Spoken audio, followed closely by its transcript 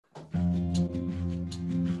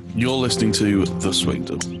You're listening to The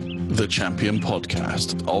Swingdom, the champion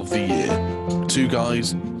podcast of the year. 2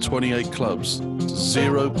 guys, 28 clubs,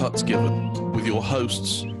 0 putts given, with your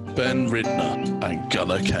hosts, Ben Ridner and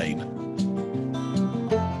Gunnar Kane.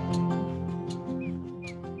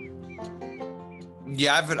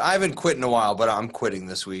 Yeah, I haven't quit in a while, but I'm quitting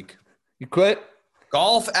this week. You quit?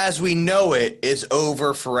 Golf as we know it is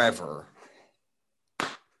over forever.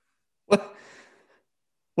 What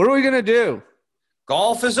are we going to do?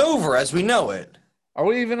 Golf is over as we know it. Are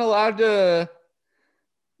we even allowed to?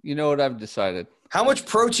 You know what I've decided. How much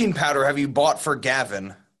protein powder have you bought for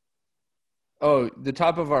Gavin? Oh, the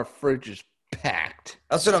top of our fridge is packed.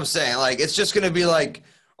 That's what I'm saying. Like, it's just going to be like,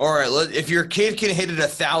 all right, if your kid can hit it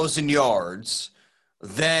 1,000 yards,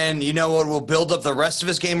 then you know what? We'll build up the rest of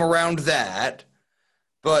his game around that.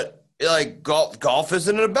 But like golf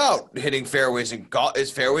isn't about hitting fairways and golf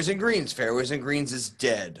is fairways and greens. Fairways and greens is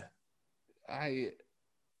dead.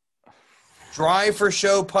 Drive for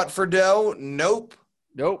show, putt for dough. Nope.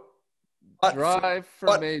 Drive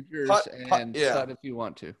for majors and putt if you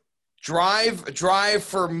want to. Drive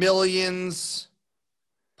for millions.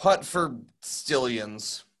 Putt for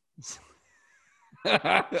stillions.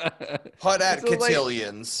 Putt at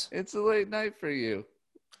cotillions. It's a late night for you.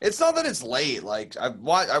 It's not that it's late. Like I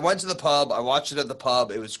went to the pub. I watched it at the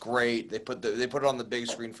pub. It was great. They put it on the big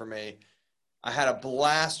screen for me. I had a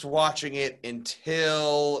blast watching it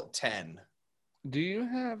until 10. Do you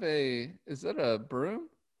have is that a broom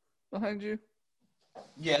behind you?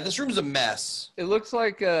 Yeah, this room's a mess. It looks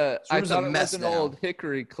like I thought it was an now. old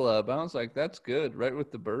hickory club. I was like, that's good, right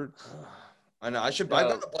with the birds. I know. I've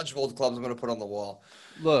got a bunch of old clubs I'm going to put on the wall.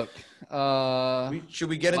 Look. Should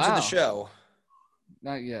we get into the show?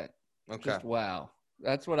 Not yet. Okay. Just wow.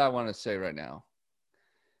 That's what I want to say right now.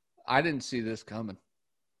 I didn't see this coming.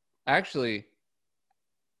 Actually,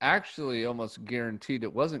 almost guaranteed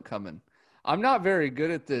it wasn't coming. I'm not very good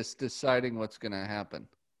at this deciding what's going to happen.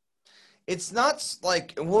 It's not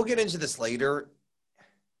like, and we'll get into this later.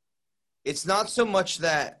 It's not so much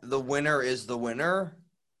that the winner is the winner.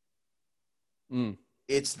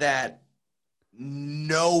 It's that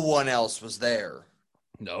no one else was there.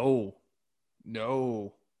 No.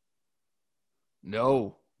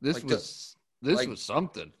 This was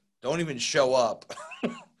something. Don't even show up.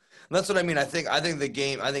 That's what I mean. I think the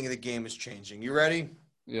game is changing. You ready?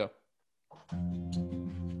 Yeah.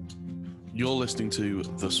 You're listening to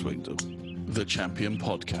The Swingdom, the champion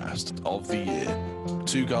podcast of the year.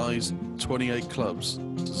 2 guys, 28 clubs,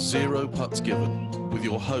 0 putts given, with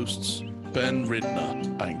your hosts, Ben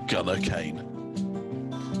Ridner and Gunnar Kane.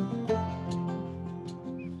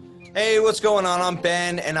 Hey, what's going on? I'm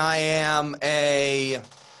Ben, and I am a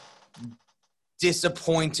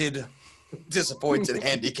disappointed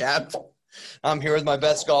handicap. I'm here with my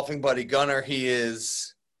best golfing buddy, Gunnar. He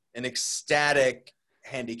is an ecstatic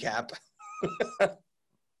handicap.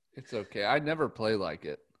 It's okay. I never play like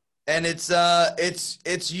it. And it's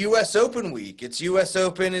US Open week. It's US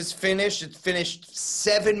Open is finished. It finished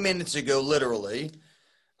 7 minutes ago, literally.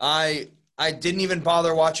 I didn't even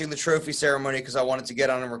bother watching the trophy ceremony because I wanted to get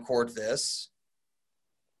on and record this.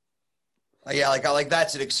 Like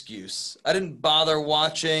that's an excuse. I didn't bother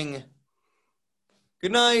watching.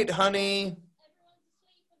 Good night, honey.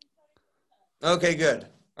 Okay, good.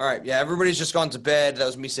 All right, yeah, everybody's just gone to bed. That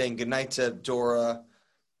was me saying good night to Dora.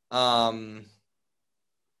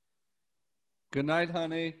 Good night,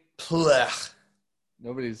 honey. Blech.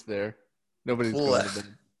 Nobody's there. Nobody's going to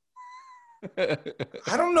bed.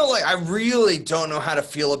 I don't know. Like, I really don't know how to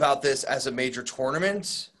feel about this as a major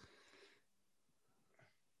tournament.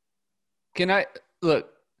 Look,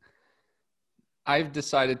 I've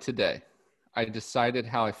decided today. I decided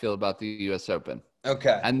how I feel about the U.S. Open.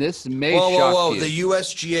 Okay. And this may shock you. The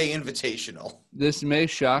USGA Invitational. This may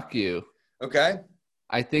shock you. Okay.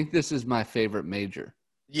 I think this is my favorite major.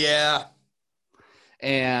 Yeah.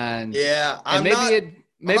 And maybe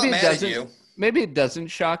it doesn't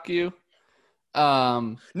shock you.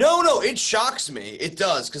 No, it shocks me. It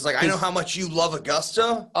does, because I know how much you love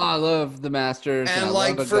Augusta. Oh, I love the Masters, and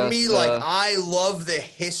for me, I love the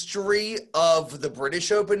history of the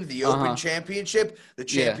British Open, the Open Championship, the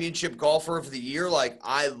Championship Golfer of the Year. Like,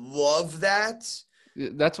 I love that.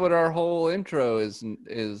 That's what our whole intro is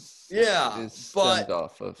stemmed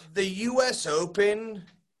off of. The U.S. Open,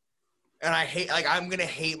 and I'm gonna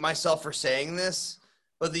hate myself for saying this,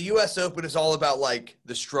 but the U.S. Open is all about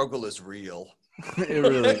the struggle is real. It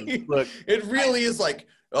really look. It really is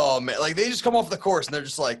oh man, they just come off the course and they're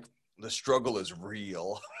just the struggle is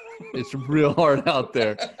real. It's real hard out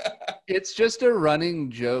there. It's just a running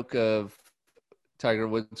joke of Tiger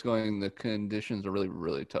Woods going, the conditions are really,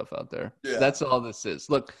 really tough out there. Yeah. That's all this is.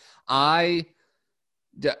 Look, and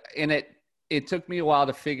it took me a while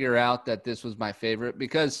to figure out that this was my favorite,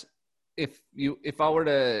 because if I were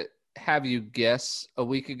to have you guess a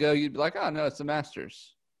week ago, you'd be like, oh no, it's the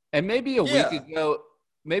Masters. And maybe a week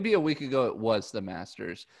ago it was the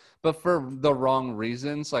Masters, but for the wrong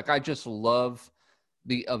reasons. Like, I just love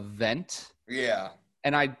the event. Yeah.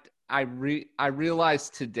 And I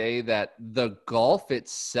realized today that the golf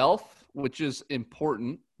itself, which is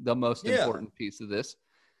important, the most important piece of this,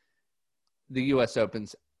 the U.S.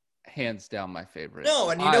 Open's hands down my favorite. No,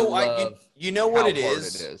 and you know what it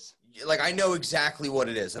is. Like, I know exactly what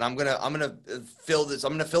it is, and I'm gonna fill this.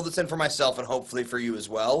 I'm gonna fill this in for myself, and hopefully for you as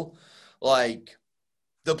well. Like,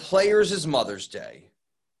 the Players is Mother's Day,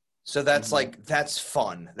 so that's like, that's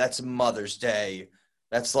fun. That's Mother's Day.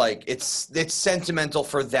 That's like, it's sentimental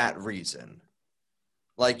for that reason.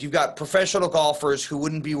 Like, you've got professional golfers who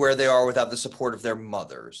wouldn't be where they are without the support of their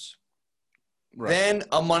mothers. Right. Then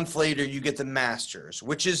a month later, you get the Masters,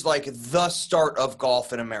 which is like the start of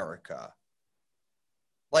golf in America.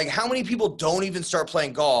 Like, how many people don't even start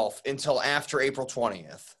playing golf until after April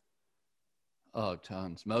 20th? Oh,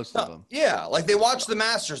 tons. Most of them. Yeah. Like, they watch the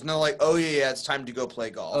Masters and they're like, oh, yeah, it's time to go play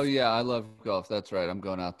golf. Oh, yeah, I love golf. That's right. I'm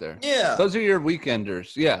going out there. Yeah. Those are your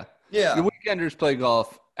weekenders. Yeah. Yeah. Your weekenders play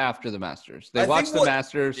golf after the Masters. They watch the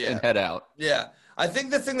Masters and head out. Yeah. I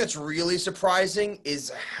think the thing that's really surprising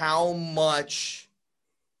is how much,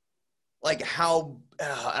 like, how,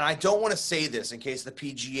 and I don't want to say this in case the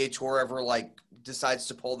PGA Tour ever, like, decides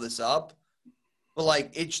to pull this up, but,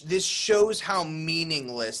 like, this shows how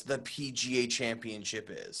meaningless the PGA Championship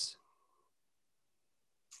is.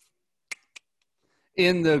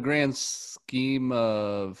 In the grand scheme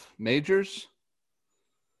of majors?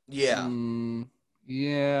 Yeah.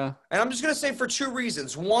 Yeah. And I'm just going to say for two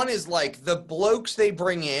reasons. One is, like, the blokes they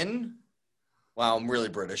bring in. Wow, I'm really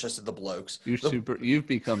British. I said the blokes. You've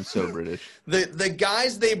become so British. The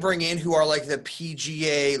guys they bring in who are, like, the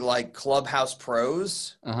PGA, like, clubhouse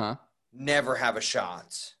pros never have a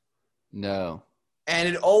shot. No. And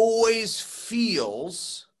it always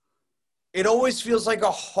feels like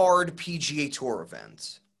a hard PGA Tour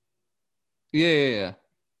event. Yeah.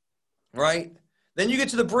 Right? Then you get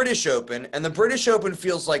to the British Open, and the British Open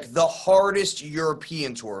feels like the hardest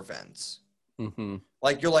European Tour events. Mm-hmm.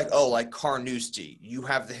 Like, you're like, oh, like Carnoustie, you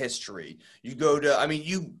have the history. You go to, I mean,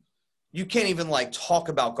 you can't even, like, talk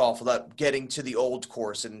about golf without getting to the old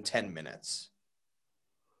course in 10 minutes.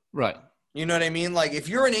 Right. You know what I mean? Like, if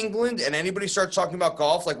you're in England and anybody starts talking about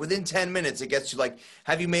golf, like, within 10 minutes, it gets you, like,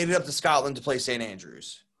 have you made it up to Scotland to play St.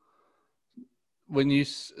 Andrews?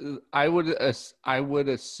 I would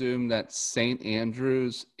assume that St.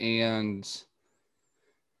 Andrews and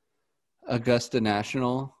Augusta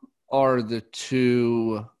National are the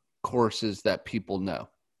two courses that people know,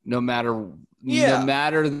 no matter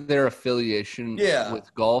their affiliation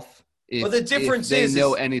with golf. Well, the difference if they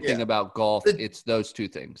know anything about golf, it's those two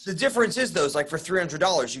things. The difference is, though, is like, for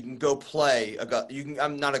 $300, you can go play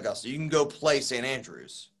I'm not Augusta. You can go play St.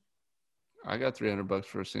 Andrews. I got $300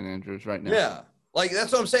 for St. Andrews right now. Yeah. Like,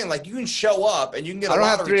 that's what I'm saying. Like, you can show up and you can get. I don't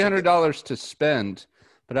have $300 to spend,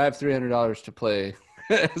 but I have $300 to play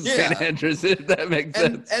St. Andrews. If that makes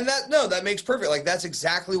sense. And that makes perfect. Like, that's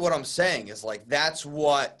exactly what I'm saying. Is like, that's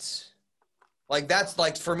what, like, that's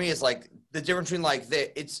like, for me, is like the difference between, like,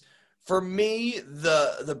 it's for me,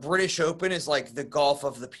 the British Open is like the golf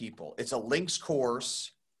of the people. It's a links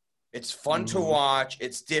course. It's fun to watch.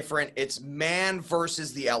 It's different. It's man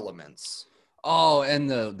versus the elements. Oh, and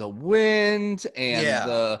the wind and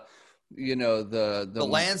the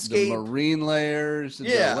landscape, the marine layers,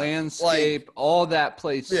 the landscape, like, all that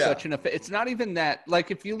plays such an effect. It's not even that,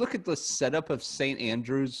 like, if you look at the setup of St.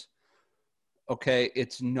 Andrews, okay,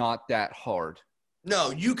 it's not that hard.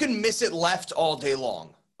 No, you can miss it left all day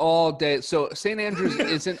long. All day. So St. Andrews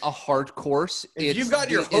isn't a hard course. If you've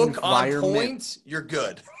got your hook on point, you're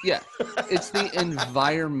good. Yeah. It's the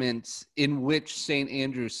environment in which St.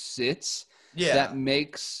 Andrews sits that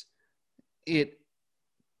makes it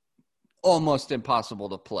almost impossible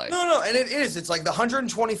to play. No, and it is. It's like the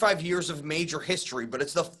 125 years of major history, but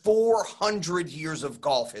it's the 400 years of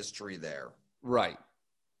golf history there. Right.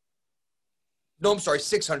 No, I'm sorry,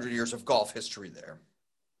 600 years of golf history there.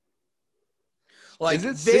 Like, is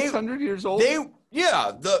it 600 years old?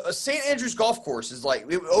 The St. Andrews Golf Course is like,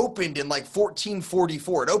 it opened in like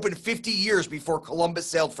 1444. It opened 50 years before Columbus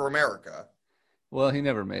sailed for America. Well, he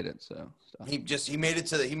never made it, so. He made it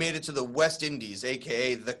to the West Indies,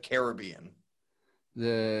 aka the Caribbean.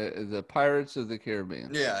 The Pirates of the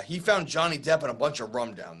Caribbean. Yeah, he found Johnny Depp and a bunch of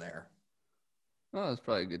rum down there. Oh, that's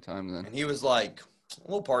probably a good time then. And he was like,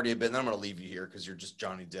 We'll party a bit, and then I'm going to leave you here because you're just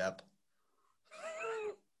Johnny Depp.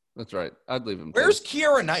 That's right. I'd leave him. Where's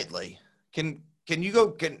Keira Knightley? Can you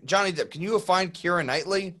go? Johnny Depp? Can you go find Keira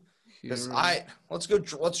Knightley? Because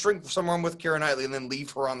let's drink somewhere with Keira Knightley and then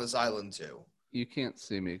leave her on this island too. You can't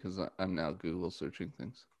see me because I'm now Google searching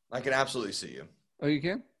things. I can absolutely see you. Oh, you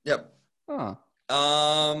can? Yep. Oh.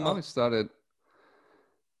 I always thought it.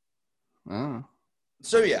 Oh.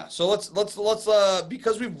 So yeah. So let's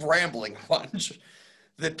because we've rambling a bunch.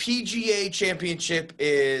 The PGA Championship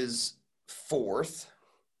is 4th.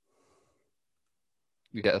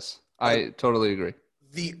 Yes, I totally agree.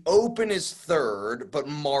 The Open is 3rd, but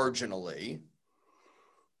marginally.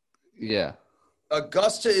 Yeah.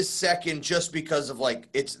 Augusta is 2nd just because of, like,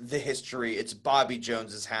 it's the history. It's Bobby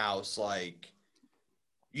Jones's house. Like,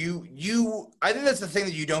 I think that's the thing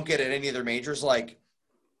that you don't get at any other majors. Like,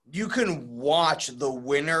 you can watch the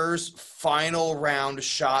winner's final round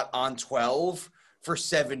shot on 12 for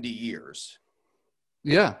 70 years.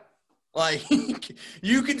 Yeah. Like,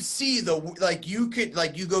 you can see you go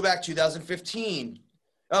back 2015.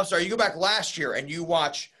 I'm sorry, you go back last year and you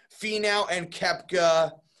watch Finau and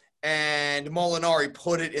Koepka and Molinari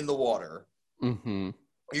put it in the water. Mm-hmm.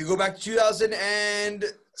 You go back to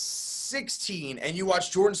 2016 and you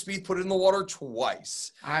watch Jordan Spieth put it in the water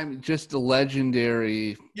twice. I'm just a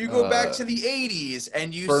legendary. You go back to the 80s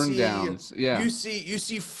and you burn see downs. Yeah. You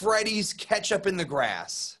see Freddie's ketchup in the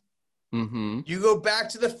grass. Mm-hmm. You go back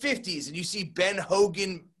to the 50s and you see Ben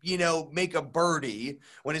Hogan, make a birdie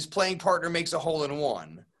when his playing partner makes a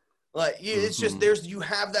hole-in-one. Like, it's just you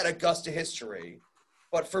have that Augusta history.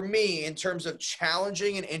 But for me, in terms of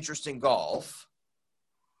challenging and interesting golf,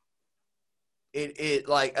 it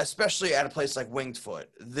like, especially at a place like Winged Foot,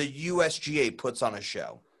 the USGA puts on a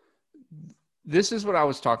show. This is what I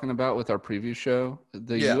was talking about with our preview show,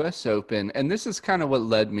 the US Open. And this is kind of what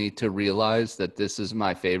led me to realize that this is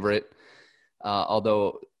my favorite.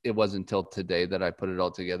 Although it wasn't until today that I put it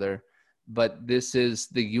all together. But this is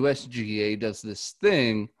the USGA does this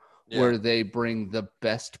thing where they bring the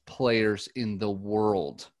best players in the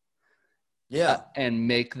world and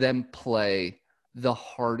make them play the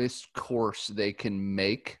hardest course they can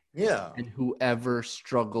make. Yeah. And whoever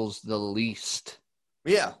struggles the least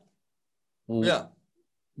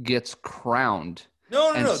gets crowned.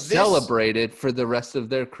 No, celebrated for the rest of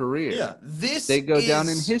their career. Yeah. They go down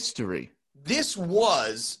in history. This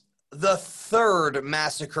was the 3rd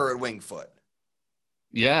massacre at Winged Foot.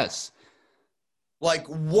 Yes. Like,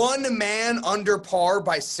 one man under par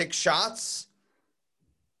by 6 shots.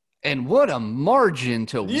 And what a margin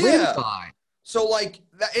to win by. So, like,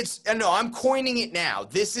 I'm coining it now.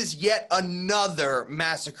 This is yet another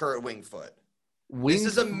massacre at Winged Foot. This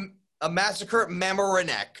is a massacre at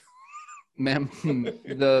Mamaroneck.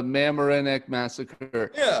 The Mamaroneck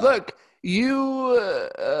massacre. Yeah. Look, you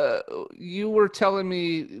were telling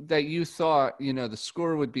me that you thought, the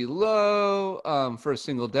score would be low for a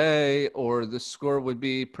single day, or the score would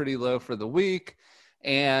be pretty low for the week.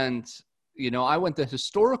 And, I went the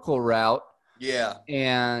historical route. Yeah.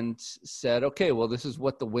 And said, okay, well, this is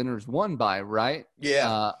what the winners won by, right?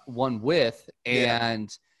 Yeah. Won with.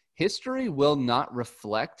 And history will not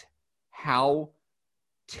reflect how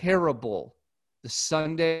terrible the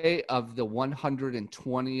Sunday of the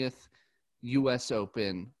 120th U.S.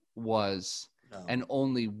 Open was, and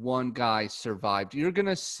only one guy survived. You're going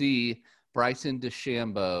to see Bryson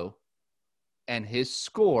DeChambeau and his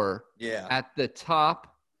score at the top.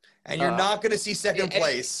 And you're not going to see second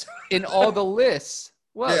place. In all the lists.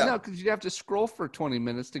 Well, no, because you'd have to scroll for 20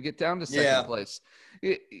 minutes to get down to second place.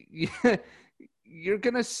 You're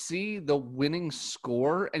going to see the winning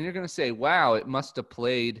score, and you're going to say, wow, it must have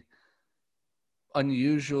played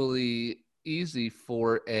unusually easy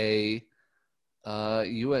for a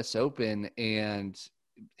U.S. Open, and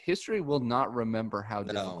history will not remember how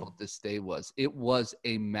difficult this day was. It was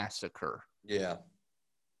a massacre. Yeah.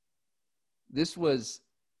 This was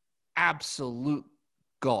absolute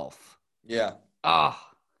golf. Yeah.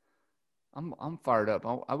 I'm fired up.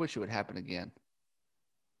 I wish it would happen again.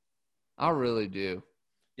 I really do.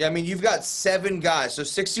 Yeah, I mean, you've got 7 guys, so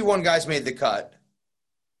 61 guys made the cut,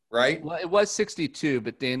 right? Well, it was 62,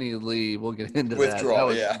 but Danny Lee, we'll get into Withdrawal,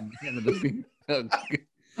 that.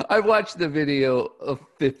 I watched the video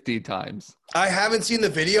 50 times. I haven't seen the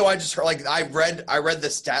video. I just heard, I read the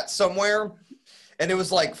stats somewhere, and it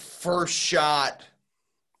was like first shot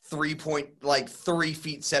 3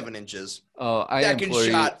 feet 7 inches. Oh, Second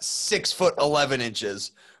shot 6 foot 11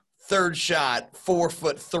 inches. Third shot 4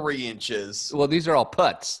 foot 3 inches. Well, these are all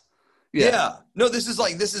putts. Yeah. No, this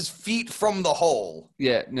is feet from the hole.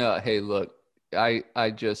 Yeah. No. Hey, look,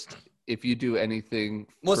 if you do anything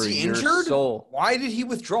Was for he your injured? soul. Why did he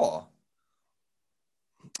withdraw?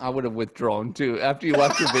 I would have withdrawn too after you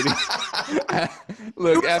watch the video.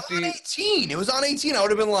 Look, after you, 18. It was on 18. I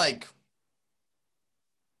would have been like,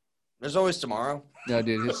 there's always tomorrow. no,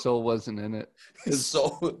 dude, his soul wasn't in it. His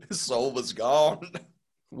soul was gone.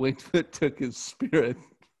 Wingfoot took his spirit.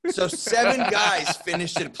 So 7 guys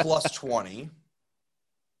finished at plus 20.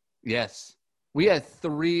 Yes. We had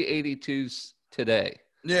 382s today.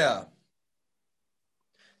 Yeah.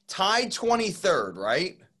 Tied 23rd,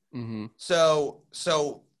 right? Mm-hmm. So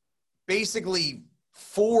basically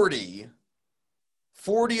 40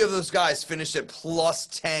 of those guys finished at plus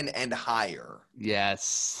 10 and higher.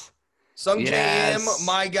 Yes. Sung Yes. JM,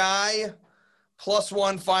 my guy, plus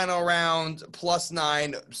 1 final round, plus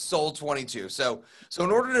 9, sold 22. So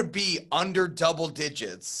in order to be under double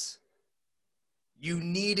digits, you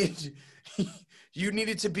needed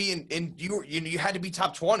to be in you had to be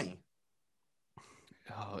top 20.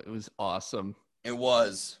 Oh, it was awesome. It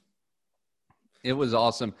was. It was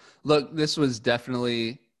awesome. Look, this was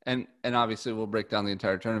definitely, and obviously we'll break down the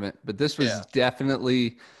entire tournament, but this was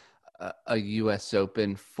definitely a U.S.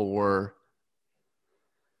 Open for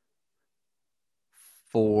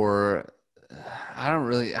I don't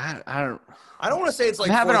want to say it's like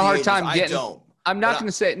I'm having a hard time ages. getting. I don't. I'm not going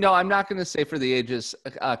to say no. I'm not going to say for the ages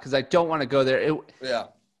because I don't want to go there.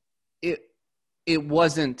 It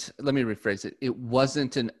wasn't. Let me rephrase it. It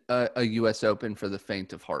wasn't a U.S. Open for the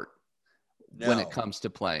faint of heart when it comes to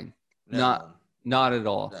playing. No. Not at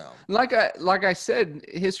all. No. Like I said,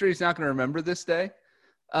 history is not going to remember this day.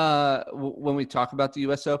 When we talk about the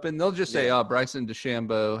U.S. Open, they'll just say, "Oh, Bryson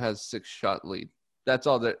DeChambeau has 6-shot lead." That's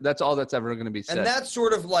all that's ever going to be said. And that's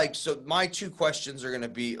sort of like, so my 2 questions are going to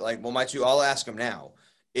be like, well, I'll ask them now,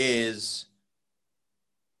 is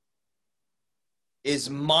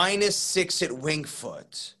 -6 at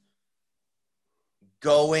Wingfoot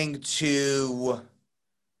going to,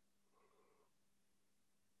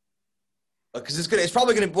 because it's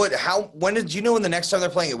probably going to, when did you know when the next time they're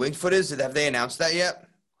playing at Wingfoot is? Have they announced that yet?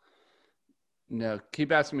 No,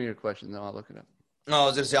 keep asking me your question, though. I'll look it up. No, I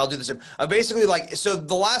was going to say, I'll do the same. Basically, like, so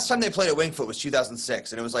the last time they played at Wingfoot was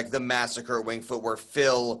 2006, and it was like the Massacre at Wingfoot where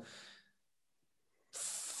Phil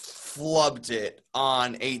flubbed it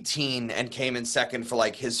on 18 and came in second for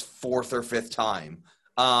like his 4th or 5th time.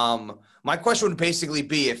 My question would basically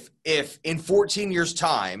be if in 14 years'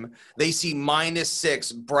 time they see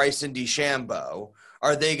 -6 Bryson DeChambeau,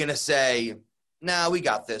 are they going to say, nah, we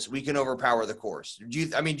got this, we can overpower the course? Do you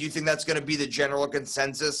think that's going to be the general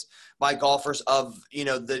consensus by golfers of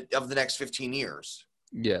the next 15 years?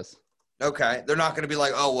 Yes. Okay. They're not going to be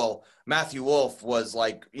like, oh, well, Matthew Wolff was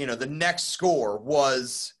like, the next score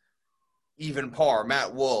was even par.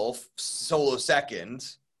 Matt Wolff, solo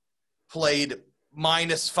second, played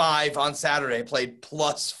 -5 on Saturday, played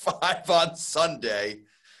 +5 on Sunday.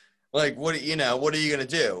 Like, what are you going to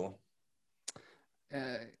do?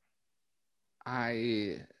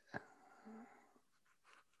 I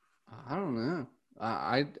don't know.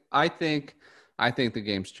 I think the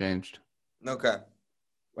game's changed. Okay.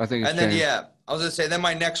 I think it's and then changed. I was gonna say, then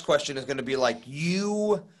my next question is gonna be like,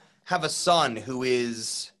 you have a son who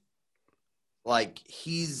is like,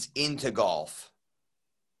 he's into golf.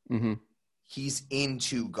 Mm-hmm. He's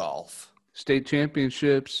into golf. State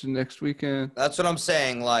championships next weekend. That's what I'm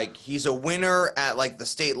saying. Like, he's a winner at like the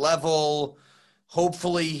state level.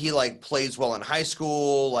 Hopefully he like plays well in high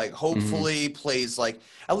school. Like, hopefully plays like,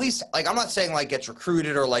 at least, like, I'm not saying like gets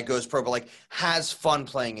recruited or like goes pro, but like has fun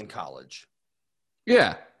playing in college.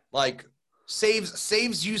 Yeah. Like,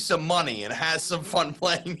 saves you some money and has some fun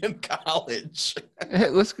playing in college. Hey,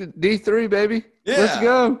 let's go D3, baby. Yeah. Let's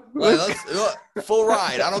go. Let's full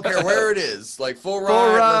ride. I don't care where it is. Like, full ride.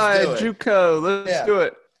 Full ride. Let's do it. JUCO. Let's do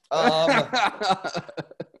it.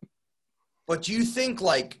 But do you think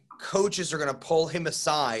like coaches are going to pull him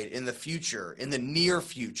aside in the future, in the near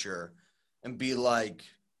future, and be like,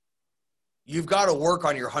 you've got to work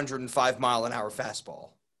on your 105-mile-an-hour fastball?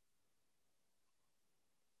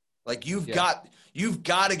 Like, you've got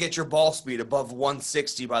to get your ball speed above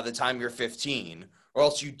 160 by the time you're 15, or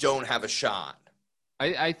else you don't have a shot.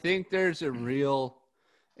 I think there's a real.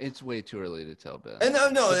 It's way too early to tell, Ben. And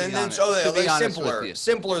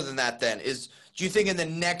simpler than that. Then is, do you think in the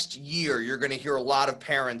next year you're going to hear a lot of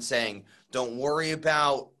parents saying, "Don't worry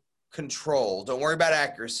about control, don't worry about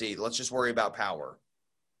accuracy, let's just worry about power"?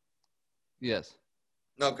 Yes.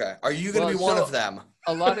 Okay. Are you going to be one of them?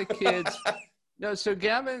 A lot of kids. No, so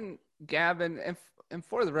Gavin, and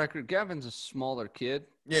for the record, Gavin's a smaller kid.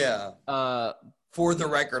 Yeah. For the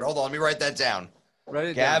record, hold on, let me write that down. Write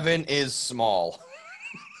it Gavin is small.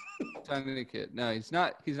 Tiny kid. No, he's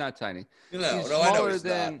not. He's not tiny. No, He's no, I know smaller he's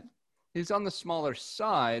than. not. He's on the smaller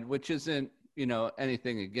side, which isn't,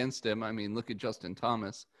 anything against him. I mean, look at Justin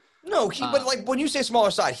Thomas. No, but like when you say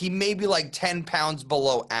smaller side, he may be like 10 pounds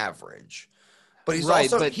below average. But he's Right,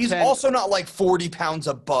 but he's 10 also not like 40 pounds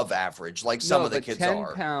above average like some No, of the but kids 10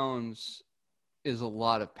 are. pounds is a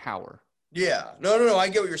lot of power. Yeah. No. I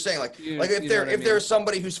get what you're saying. Like if there's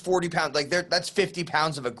somebody who's 40 pounds, like that's 50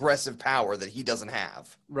 pounds of aggressive power that he doesn't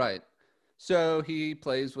have. Right. So he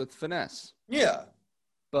plays with finesse. Yeah.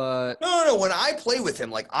 But No. When I play with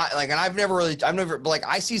him, and I've never like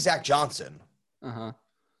I see Zach Johnson. uh-huh.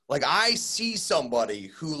 Like I see somebody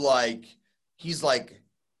who like he's like,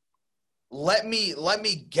 let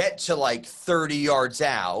me get to like 30 yards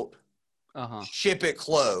out, ship it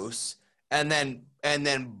close, and then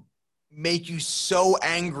make you so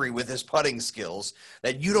angry with his putting skills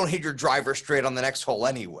that you don't hit your driver straight on the next hole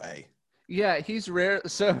anyway. Yeah, he's rare.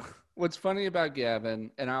 So what's funny about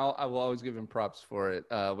Gavin, and I will always give him props for it,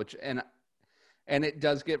 and it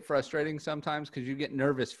does get frustrating sometimes because you get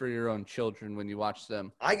nervous for your own children when you watch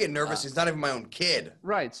them. I get nervous. He's not even my own kid.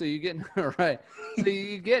 Right. So you get right. So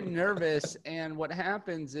you get nervous, and what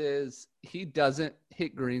happens is he doesn't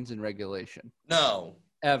hit greens in regulation. No.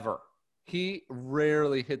 Ever. He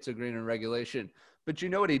rarely hits a green in regulation. But you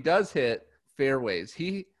know what he does hit? Fairways.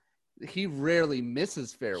 He rarely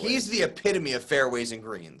misses fairways. He's the epitome of fairways and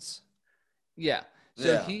greens. Yeah.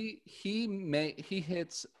 So he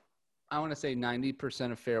hits, I want to say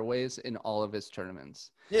 90% of fairways in all of his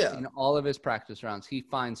tournaments. Yeah. In all of his practice rounds, he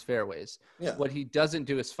finds fairways. Yeah. What he doesn't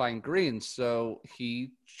do is find greens, so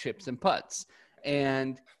he chips and putts.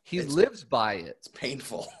 And he lives by it. It's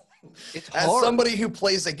painful. It's As hard. somebody who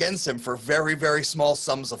plays against him for very, very small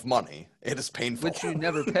sums of money, it is painful. Which you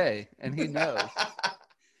never pay, and he knows.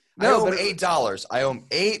 I owe him $8. I owe him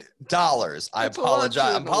 $8. I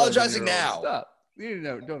apologize. I'm apologizing now. Stop.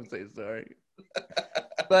 Don't say sorry.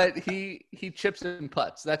 But he chips and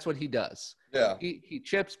putts. That's what he does. Yeah. He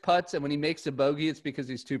chips, putts, and when he makes a bogey, it's because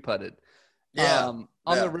he's two putted. Yeah. On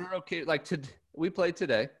the rare occasion, we played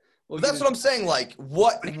today. That's what I'm saying. Like,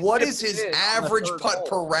 what is his average putt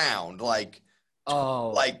per round? Like,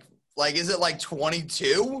 is it like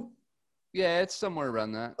 22? Yeah, it's somewhere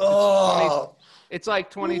around that. Oh, it's like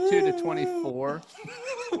 22 to 24.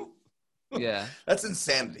 Yeah, that's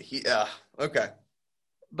insanity. Okay.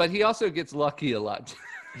 But he also gets lucky a lot.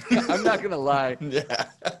 I'm not gonna lie. Yeah,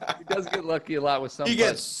 he does get lucky a lot with some. He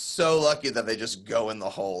gets so lucky that they just go in the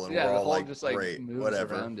hole, and we're all like, just great, moves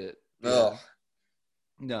whatever. Around it. Yeah. Oh.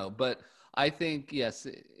 No, but I think, yes,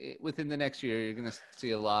 within the next year, you're going to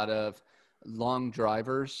see a lot of long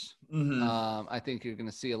drivers. Mm-hmm. I think you're going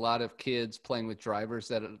to see a lot of kids playing with drivers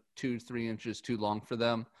that are 2-3 inches too long for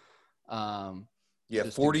them.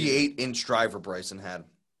 48-inch driver Bryson had.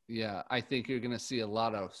 Yeah, I think you're going to see a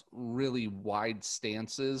lot of really wide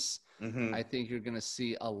stances. Mm-hmm. I think you're going to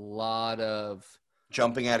see a lot of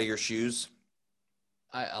jumping out of your shoes.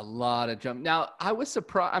 A lot of jump. Now,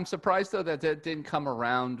 I'm surprised though that didn't come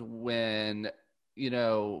around when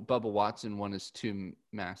Bubba Watson won his 2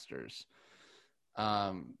 Masters,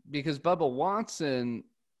 because Bubba Watson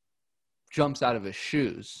jumps out of his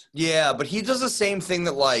shoes. Yeah, but he does the same thing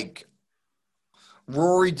that like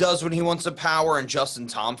Rory does when he wants a power, and Justin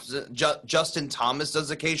Thomas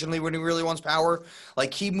does occasionally when he really wants power.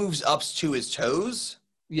 Like he moves up to his toes.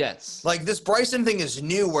 Yes. Like this Bryson thing is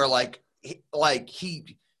new, where he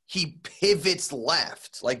pivots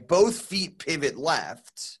left, like both feet pivot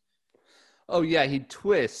left. Oh yeah, he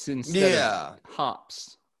twists instead of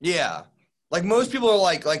hops. Yeah, like most people are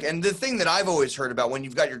like, and the thing that I've always heard about when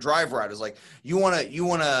you've got your driver out is like you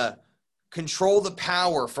wanna control the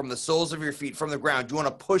power from the soles of your feet from the ground. You want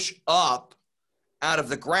to push up out of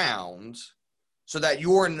the ground so that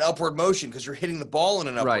you're in an upward motion because you're hitting the ball in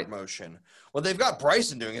an upward motion. What they've got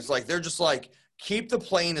Bryson doing is like they're just like, keep the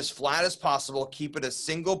plane as flat as possible, keep it a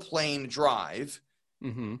single plane drive,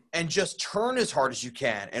 and just turn as hard as you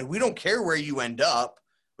can. And we don't care where you end up,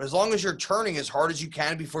 but as long as you're turning as hard as you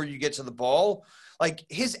can before you get to the ball, like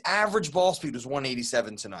his average ball speed was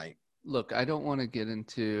 187 tonight. Look, I don't want to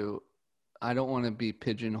be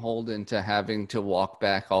pigeonholed into having to walk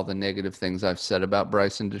back all the negative things I've said about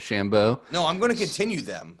Bryson DeChambeau. No, I'm going to continue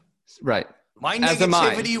them. Right. My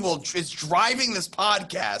negativity is driving this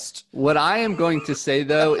podcast. What I am going to say,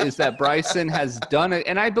 though, is that Bryson has done it,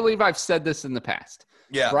 and I believe I've said this in the past.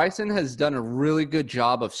 Yeah. Bryson has done a really good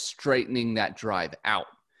job of straightening that drive out.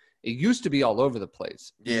 It used to be all over the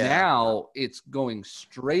place. Yeah. Now it's going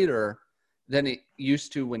straighter than it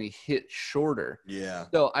used to when he hit shorter. Yeah.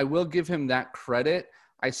 So I will give him that credit.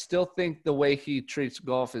 I still think the way he treats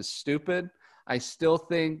golf is stupid. I still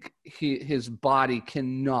think his body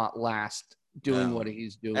cannot last doing what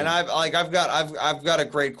he's doing. And I've got a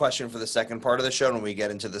great question for the second part of the show when we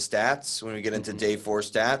get into the stats, when we get into day 4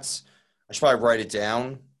 stats. I should probably write it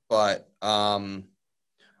down, but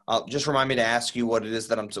just remind me to ask you what it is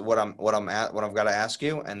that I've got to ask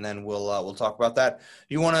you, and then we'll talk about that.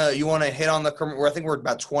 You wanna hit on the I think we're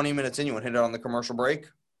about 20 minutes in. You want to hit it on the commercial break?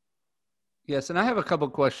 Yes, and I have a couple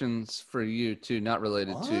questions for you too, not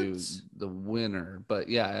related to the winner, but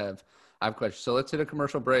yeah, I have questions. So let's hit a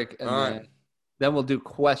commercial break, and then we'll do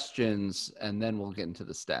questions, and then we'll get into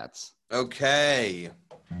the stats. Okay.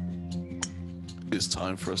 It's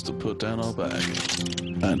time for us to put down our bag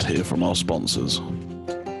and hear from our sponsors.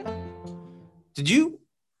 Did you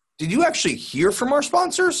actually hear from our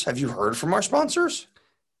sponsors? Have you heard from our sponsors?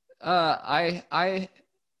 I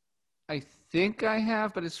think I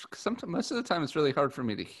have, but it's most of the time it's really hard for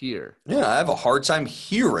me to hear. Yeah, I have a hard time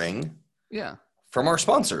hearing. Yeah. From our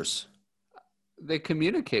sponsors. They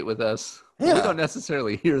communicate with us. Yeah. We don't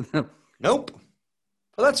necessarily hear them. Nope.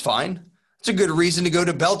 Well, that's fine. It's a good reason to go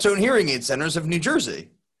to Beltone Hearing Aid Centers of New Jersey.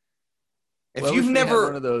 If you've never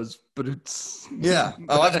one of those, but it's yeah.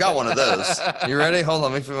 Oh, I've got one of those. You ready? Hold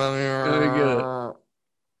on. Let me get it.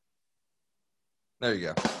 There you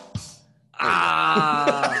go.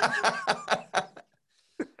 Ah.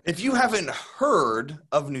 If you haven't heard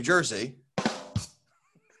of New Jersey,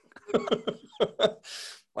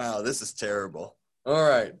 wow, this is terrible. All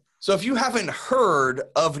right. So if you haven't heard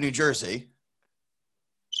of New Jersey,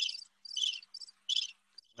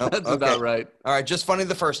 that's about right. All right. Just funny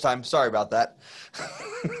the first time. Sorry about that.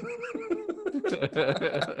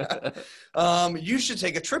 You should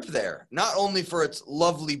take a trip there, not only for its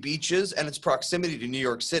lovely beaches and its proximity to New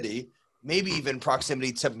York City, maybe even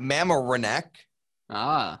proximity to Mamaroneck.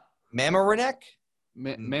 Ah. Mamaroneck?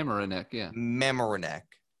 Mamaroneck, yeah. Mamaroneck.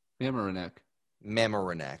 Mamaroneck.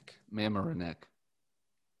 Mamaroneck. Mamaroneck.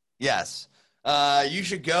 Yes. You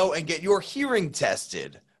should go and get your hearing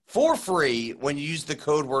tested for free when you use the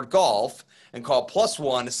code word golf and call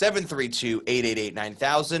 +1 732 888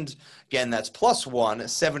 9000. Again, that's +1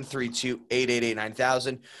 732 888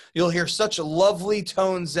 9000. You'll hear such lovely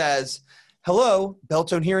tones as, "Hello,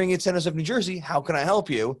 Beltone Hearing Aid Centers of New Jersey. How can I help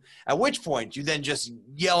you?" At which point you then just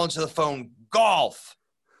yell into the phone, "Golf."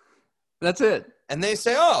 That's it. And they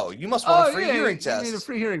say, "Oh, you must want a free hearing test." You need a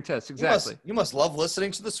free hearing test, exactly. You must love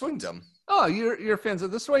listening to the Swingdom. Oh, you're fans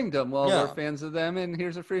of the Swingdom. Well, we're fans of them, and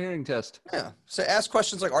here's a free hearing test. Yeah. So ask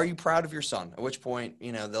questions like, "Are you proud of your son?" At which point,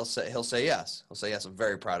 he'll say yes. He'll say yes. I'm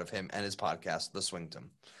very proud of him and his podcast, The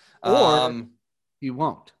Swingdom. Or he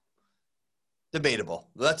won't. Debatable.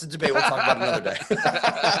 That's a debate we'll talk about another day.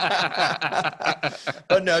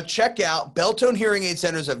 But no, check out Beltone Hearing Aid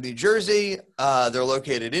Centers of New Jersey. They're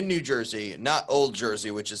located in New Jersey, not Old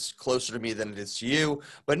Jersey, which is closer to me than it is to you,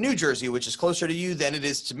 but New Jersey, which is closer to you than it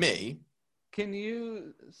is to me. Can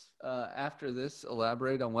you, after this,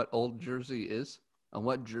 elaborate on what Old Jersey is? On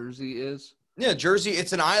what Jersey is? Yeah, Jersey,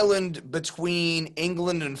 it's an island between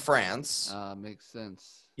England and France. Makes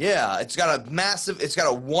sense. Yeah, it's got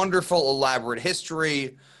a wonderful, elaborate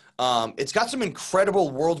history. It's got some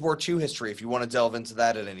incredible World War II history if you want to delve into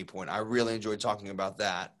that at any point. I really enjoyed talking about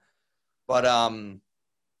that. But,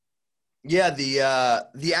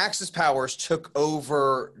 the Axis powers took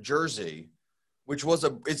over Jersey, which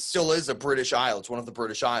it still is a British Isle. It's one of the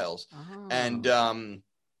British Isles. Oh.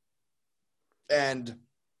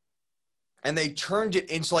 And they turned it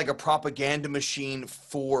into like a propaganda machine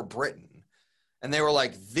for Britain. And they were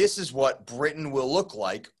like, this is what Britain will look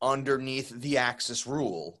like underneath the Axis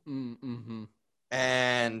rule. Mm-hmm.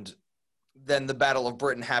 And then the Battle of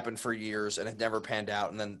Britain happened for years and it never panned out.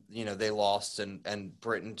 And then, they lost and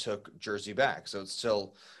Britain took Jersey back.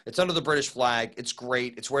 So it's under the British flag. It's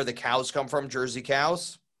great. It's where the cows come from, Jersey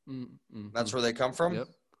cows. Mm-hmm. That's where they come from.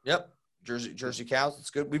 Yep. Jersey cows. It's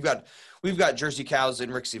good. We've got Jersey cows in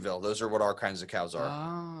Rixieville. Those are what our kinds of cows are.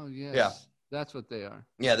 Oh, yes. Yeah. That's what they are.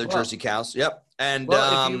 Yeah, they're Jersey cows. Yep. And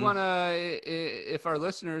if you if our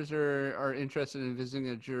listeners are interested in visiting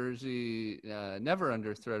a Jersey, never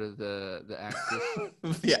under threat of the Axis.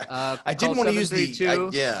 Yeah. I didn't want to use the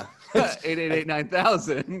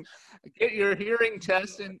 888-9000. Get your hearing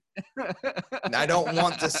test and I don't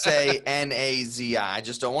want to say NAZI. I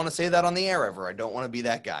just don't want to say that on the air ever. I don't want to be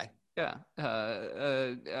that guy. Yeah.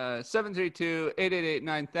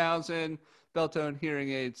 732-888-9000. Beltone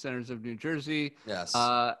Hearing Aid Centers of New Jersey. Yes.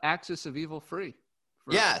 Axis of Evil free.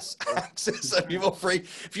 Yes. Axis of Evil free.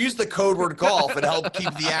 If you use the code word golf, it helps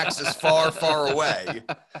keep the Axis far, far away.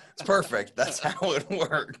 It's perfect. That's how it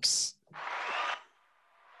works.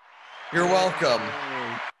 You're welcome.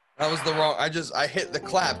 That was the wrong. I hit the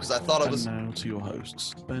clap because I thought it was. And now to your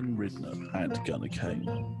hosts, Ben Ridner and Gunnar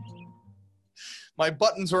Kane. My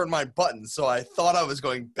buttons weren't my buttons, so I thought I was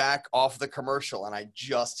going back off the commercial, and I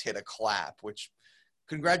just hit a clap. Which,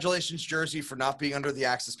 congratulations, Jersey, for not being under the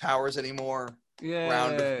Axis powers anymore.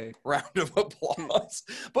 Yay. Round of applause.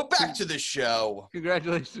 But back to the show.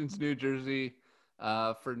 Congratulations, New Jersey,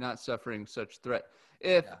 for not suffering such threat.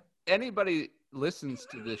 If anybody listens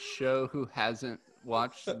to this show who hasn't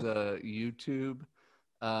watched the YouTube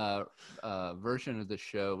version of the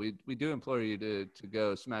show, we do implore you to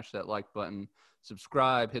go smash that like button,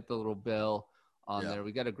 subscribe, hit the little bell on there.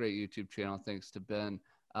 We got a great YouTube channel, thanks to Ben.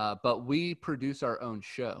 But we produce our own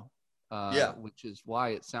show. Which is why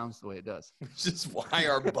it sounds the way it does. Which is why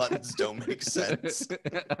our buttons don't make sense.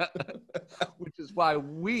 Which is why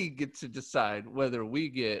we get to decide whether we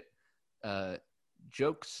get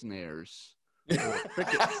joke snares or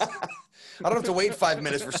crickets. I don't have to wait 5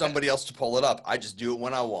 minutes for somebody else to pull it up. I just do it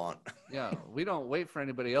when I want. Yeah, we don't wait for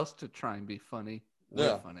anybody else to try and be funny.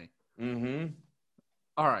 We're funny. Mm-hmm.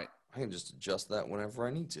 All right. I can just adjust that whenever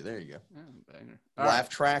I need to. There you go. Yeah, banger. Laugh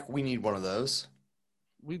track. We need one of those.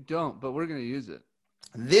 We don't, but we're going to use it.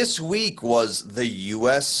 This week was the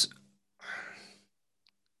U.S.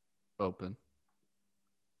 Open.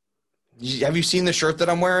 Have you seen the shirt that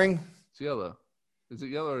I'm wearing? It's yellow. Is it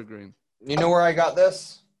yellow or green? You know where I got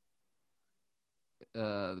this?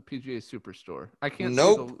 The PGA Superstore. I can't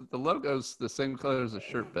see the logo's the same color as the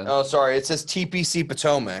shirt, Ben. Oh, sorry. It says TPC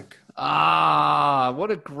Potomac. Ah,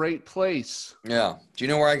 what a great place. Yeah. Do you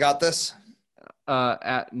know where I got this?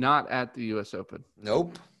 Not at the U.S. Open.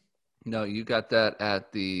 Nope. No, you got that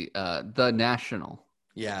at the National.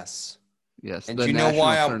 Yes. Yes. And the do you know National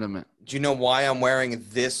why tournament. Do you know why I'm wearing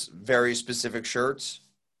this very specific shirt?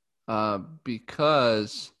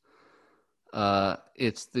 Because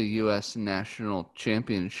it's the U.S. National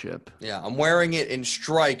Championship. Yeah, I'm wearing it in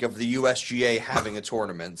strike of the USGA having a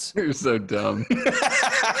tournament. You're so dumb.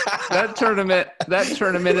 That tournament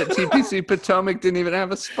at TPC Potomac didn't even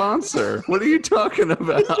have a sponsor. What are you talking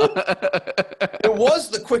about? It was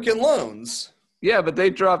the Quicken Loans. Yeah, but they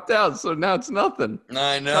dropped out, so now it's nothing.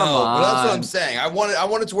 I know. Come on. But that's what I'm saying. I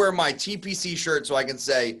wanted to wear my TPC shirt so I can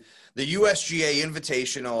say the USGA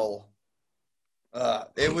Invitational.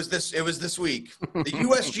 It was this week. The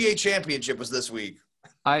USGA Championship was this week.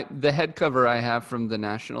 The head cover I have from the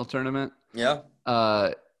national tournament. Yeah.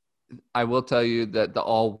 I will tell you that the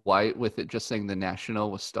all white with it just saying the national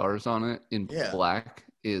with stars on it in black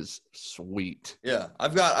is sweet. Yeah.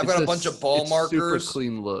 I've got a bunch of ball markers. Super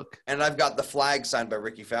clean look. And I've got the flag signed by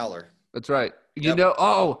Ricky Fowler. That's right. Yep.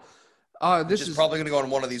 This is probably going to go on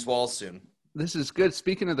one of these walls soon. This is good.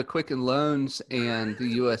 Speaking of the Quicken Loans and the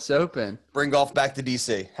U.S. Open. Bring golf back to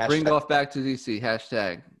D.C. Hashtag. Bring golf back to D.C.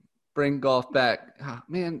 Hashtag. Bring golf back. Oh,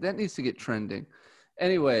 man, that needs to get trending.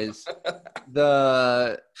 Anyways,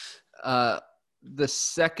 the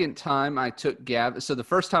second time I took Gavin. So the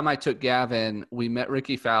first time I took Gavin, we met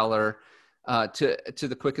Ricky Fowler to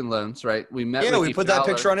the Quicken Loans, right? We met Ricky we put Fowler. that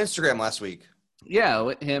picture on Instagram last week. Yeah,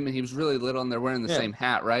 with him, and he was really little, and they're wearing the same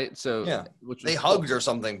hat, right? So they hugged or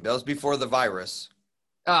something. That was before the virus.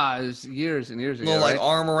 It was years and years ago. Little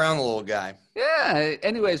arm around the little guy. Yeah.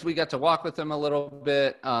 Anyways, we got to walk with him a little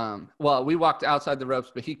bit. We walked outside the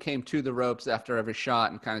ropes, but he came to the ropes after every shot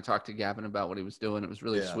and kind of talked to Gavin about what he was doing. It was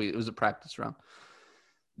really sweet. It was a practice round.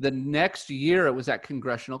 The next year, it was at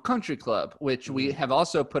Congressional Country Club, which we have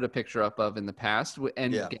also put a picture up of in the past.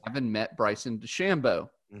 And Gavin met Bryson DeChambeau.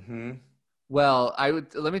 Mm-hmm. Well,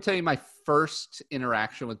 let me tell you, my first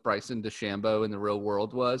interaction with Bryson DeChambeau in the real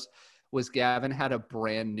world was Gavin had a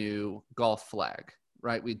brand new golf flag,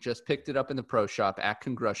 right? We just picked it up in the pro shop at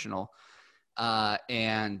Congressional,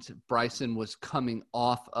 and Bryson was coming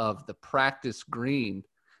off of the practice green,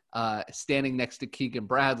 standing next to Keegan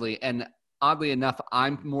Bradley. And oddly enough,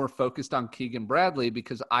 I'm more focused on Keegan Bradley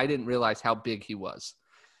because I didn't realize how big he was.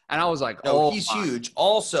 And I was like, he's huge.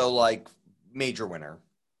 Also, major winner.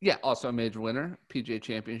 Yeah, also a major winner, PGA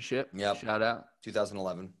Championship. Yep. Shout out.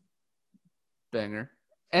 2011. Banger.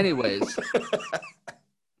 Anyways,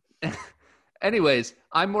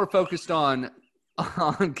 I'm more focused on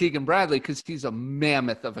Keegan Bradley because he's a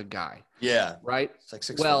mammoth of a guy. Yeah. Right? It's like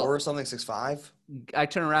 6'4" or something, 6'5". I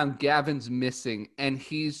turn around, Gavin's missing, and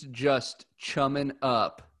he's just chumming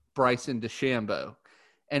up Bryson DeChambeau.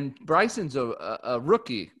 And Bryson's a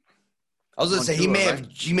rookie. I was going to say, he may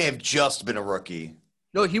have just been a rookie.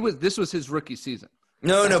 No, this was his rookie season.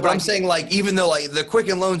 No, but I'm saying even though the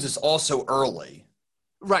Quicken Loans is also early.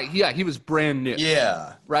 Right, yeah, he was brand new.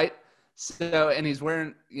 Yeah. Right? So, and he's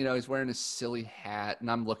wearing his silly hat,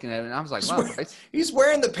 and I'm looking at it, and I was like, wow, Bryce. He's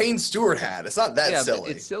wearing the Payne Stewart hat. It's not that silly. But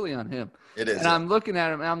it's silly on him. It is. And I'm looking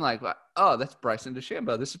at him, and I'm like, oh, that's Bryson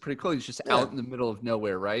DeChambeau. This is pretty cool. He's just out in the middle of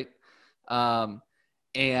nowhere, right?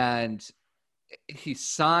 And he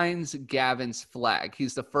signs Gavin's flag.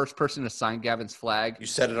 He's the first person to sign Gavin's flag. You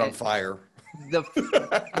set it on fire.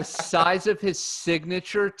 The size of his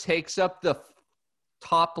signature takes up the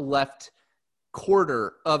top left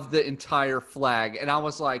quarter of the entire flag. And I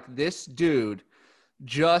was like, this dude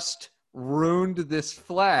just ruined this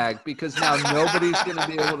flag because now nobody's going to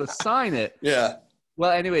be able to sign it. Yeah.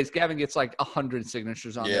 Well, anyways, Gavin gets like 100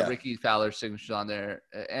 signatures on there. Ricky Fowler's signatures on there.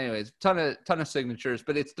 Anyways, ton of signatures,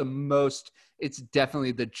 but it's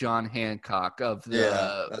definitely the John Hancock of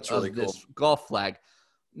that's really cool. This golf flag.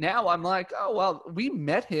 Now I'm like, oh, well, we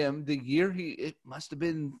met him the year it must have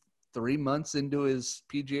been 3 months into his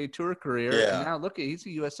PGA Tour career. Yeah. And now look, he's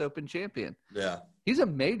a U.S. Open champion. Yeah. He's a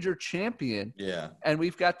major champion. Yeah. And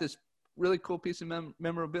we've got this really cool piece of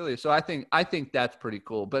memorabilia. So I think that's pretty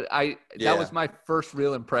cool. But that was my first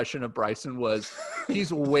real impression of Bryson was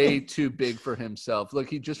he's way too big for himself. Look,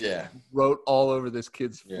 he just wrote all over this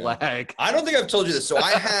kid's flag. I don't think I've told you this. So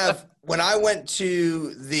I have when I went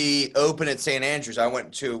to the Open at St. Andrews, I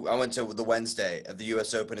went to the Wednesday of the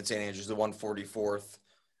US Open at St. Andrews, the 144th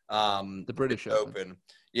the British Open.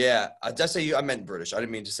 Yeah, did I say I meant British. I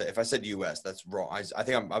didn't mean to say. If I said U.S., that's wrong. I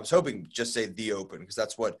think I was hoping just say the Open because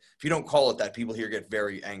that's what. If you don't call it that, people here get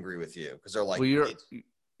very angry with you because they're like, well,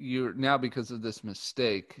 you're now because of this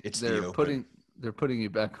mistake. They're putting you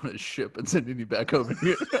back on a ship and sending you back over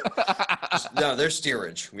here. No, they're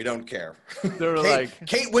steerage. We don't care. They're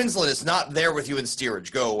Kate Winslet is not there with you in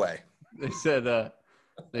steerage. Go away. They said.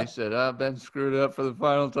 Ben screwed up for the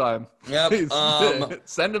final time. Yep.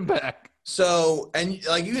 Send him back. So, and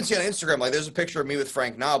like you can see on Instagram, like there's a picture of me with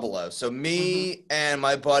Frank Nobilo. So me and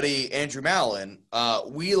my buddy Andrew Mallon,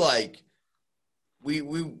 we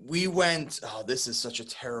went. Oh, this is such a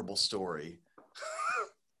terrible story.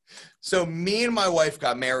 So me and my wife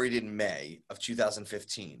got married in May of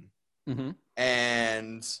 2015,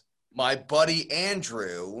 and my buddy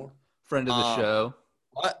Andrew, friend of the show.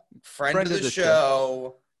 What? Friend of the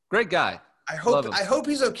show. Great guy. I hope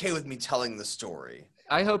he's okay with me telling the story.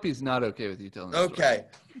 I hope he's not okay with you telling the story. Okay.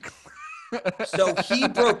 So he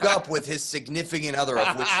broke up with his significant other,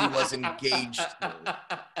 of which he was engaged to.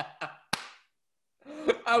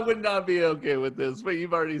 I would not be okay with this, but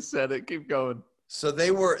you've already said it. Keep going. So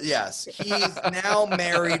they were, yes. He's now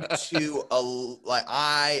married to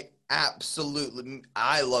I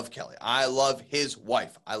love Kelly. I love his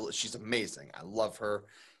wife. She's amazing. I love her.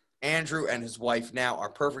 Andrew and his wife now are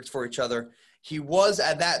perfect for each other. He was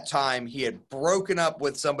at that time, he had broken up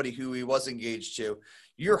with somebody who he was engaged to.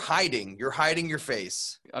 You're hiding your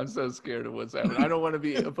face. I'm so scared of what's happening. I don't want to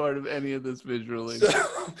be a part of any of this visually.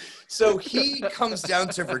 So he comes down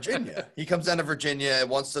to Virginia. He comes down to Virginia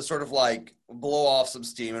and wants to sort of like blow off some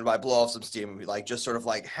steam. And by blow off some steam, like just sort of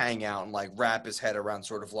like hang out and like wrap his head around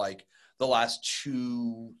sort of like the last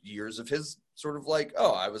 2 years of his sort of like,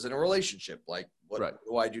 oh, I was in a relationship. Like, what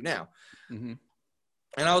do I do now? Mm-hmm.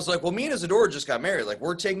 And I was like, well, me and Isadora just got married. Like,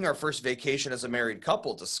 we're taking our first vacation as a married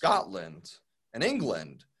couple to Scotland and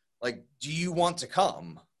England. Like, do you want to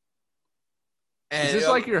come? And is this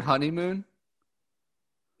like your honeymoon?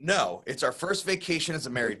 No, it's our first vacation as a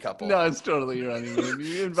married couple. No, it's totally your honeymoon.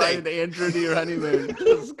 You invited Andrew to your honeymoon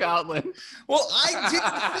to Scotland. Well, I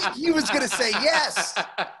didn't think he was going to say yes.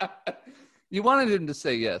 You wanted him to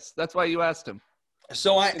say yes. That's why you asked him.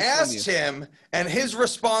 So I asked him, and his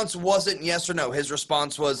response wasn't yes or no. His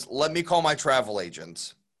response was, let me call my travel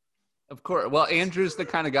agent. Of course. Well, Andrew's the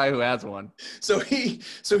kind of guy who has one. So he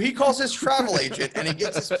calls his travel agent, and he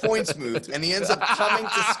gets his points moved, and he ends up coming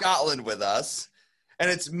to Scotland with us. And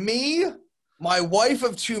it's me, my wife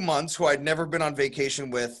of 2 months, who I'd never been on vacation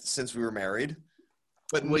with since we were married.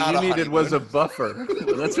 But what you needed was a buffer.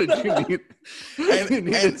 That's what you need. You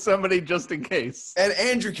needed somebody just in case. And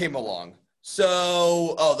Andrew came along.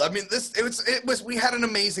 So, it was, we had an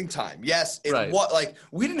amazing time. Yes.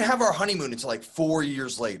 We didn't have our honeymoon until like 4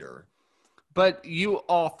 years later. But you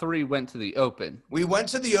all three went to the Open. We went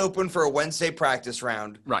to the Open for a Wednesday practice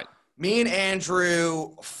round. Right. Me and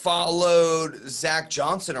Andrew followed Zach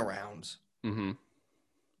Johnson around. Mm-hmm.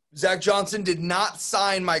 Zach Johnson did not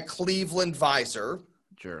sign my Cleveland visor.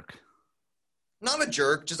 Jerk. Not a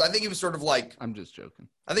jerk. I think he was sort of like. I'm just joking.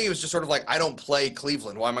 I think he was just sort of like, I don't play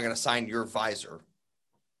Cleveland. Why am I going to sign your visor?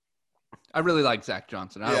 I really like Zach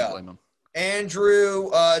Johnson. I don't blame him. Andrew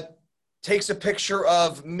takes a picture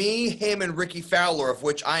of me, him, and Ricky Fowler, of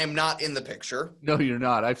which I am not in the picture. No, you're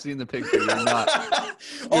not. I've seen the picture. You're not.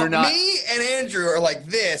 You're not. Me and Andrew are like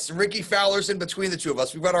this. Ricky Fowler's in between the two of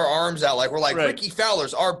us. We've got our arms out like we're like, right. Ricky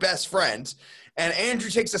Fowler's our best friend. And Andrew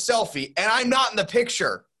takes a selfie, and I'm not in the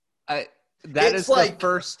picture. That's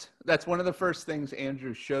one of the first things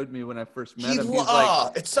Andrew showed me when I first met him. He's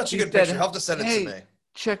like, it's such a good picture. He'll have to send it to me.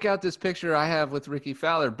 Check out this picture I have with Ricky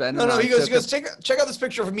Fowler. Ben. He goes, check out this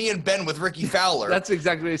picture of me and Ben with Ricky Fowler. That's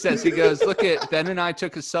exactly what he says. He goes, look at Ben and I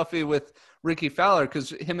took a selfie with Ricky Fowler because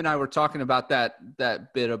him and I were talking about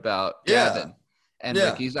that bit about Gavin. And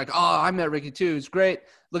Ricky's like, oh, I met Ricky too. It's great.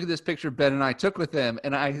 Look at this picture Ben and I took with him.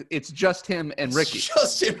 And it's just him and Ricky.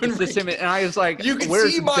 Just him and Ricky. And I was like, you can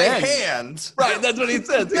where's see my Ben? hand. Right, that's what he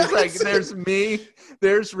says. He's like, there's me,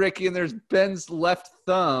 there's Ricky, and there's Ben's left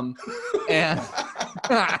thumb. And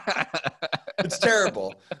it's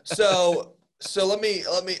terrible. So let me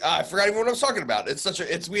I forgot even what I was talking about.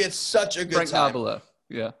 We had such a good Frank time. Nobilo.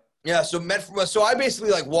 Yeah, so I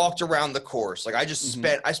basically like walked around the course. Like I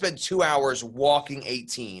spent 2 hours walking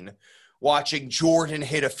 18, watching Jordan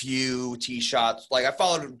hit a few tee shots. Like I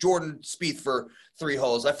followed Jordan Spieth for 3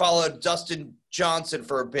 holes. I followed Dustin Johnson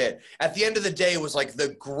for a bit. At the end of the day, it was like the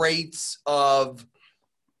greats of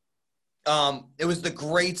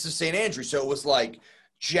St. Andrews. So it was like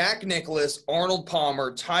Jack Nicklaus, Arnold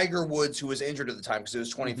Palmer, Tiger Woods, who was injured at the time because it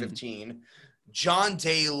was 2015, John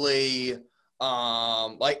Daly,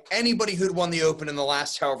 like anybody who'd won the Open in the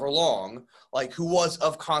last however long, like who was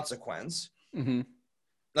of consequence. Mm-hmm.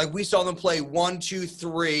 Like we saw them play 1, 2,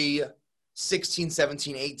 3, 16,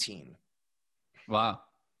 17, 18. Wow.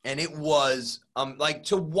 And it was like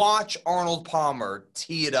to watch Arnold Palmer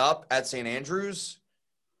tee it up at St. Andrews.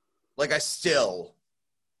 Like I'm still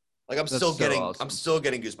getting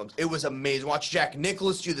goosebumps. It was amazing. Watch Jack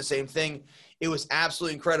Nicklaus do the same thing. It was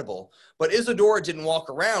absolutely incredible. But Isadora didn't walk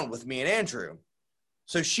around with me and Andrew.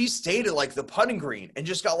 So she stayed at like the putting green and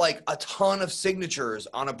just got like a ton of signatures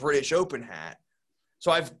on a British Open hat.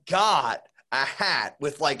 So I've got a hat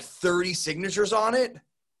with like 30 signatures on it.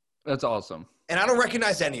 That's awesome. And I don't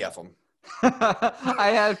recognize any of them.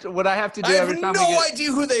 I have to do I every time. I have no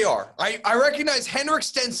idea who they are. I recognize Henrik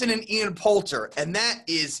Stenson and Ian Poulter, and that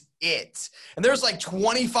is it. And there's like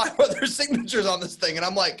 25 other signatures on this thing, and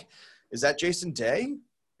I'm like, is that Jason Day?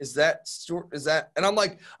 Is that Stuart? Is that? And I'm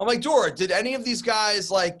like, Dora, did any of these guys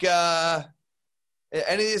you know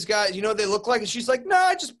what they look like? And she's like,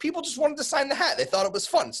 no, people just wanted to sign the hat. They thought it was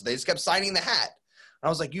fun, so they just kept signing the hat. And I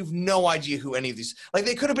was like, you've no idea who any of these, like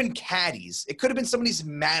they could have been caddies. It could have been somebody's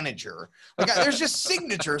manager. Like there's just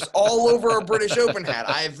signatures all over a British Open hat.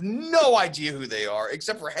 I have no idea who they are,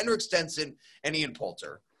 except for Henrik Stenson and Ian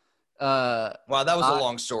Poulter. Wow, that was a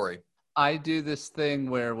long story. I do this thing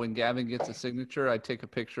where when Gavin gets a signature, I take a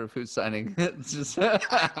picture of who's signing it. It's just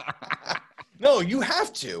No, you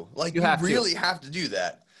have to. Like you really have to do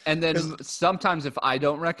that. And then sometimes if I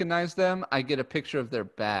don't recognize them, I get a picture of their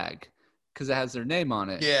bag because it has their name on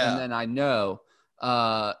it. Yeah. And then I know.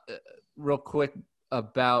 Real quick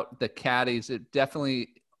about the caddies, it definitely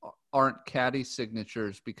aren't caddy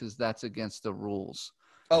signatures because that's against the rules.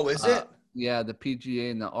 Oh, is it? Yeah, the PGA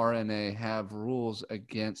and the RNA have rules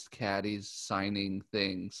against caddies signing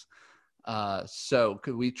things. So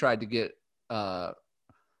we tried to get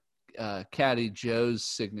caddy Joe's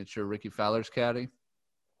signature, Ricky Fowler's caddy,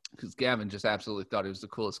 because Gavin just absolutely thought he was the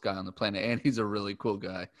coolest guy on the planet, and he's a really cool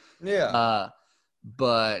guy. Yeah.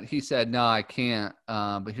 But he said, no, I can't.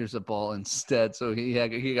 But here's a ball instead. So he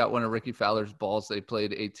got one of Ricky Fowler's balls they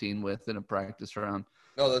played 18 with in a practice round.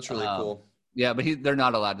 Oh, that's really cool. Yeah, but they're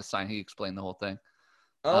not allowed to sign. He explained the whole thing.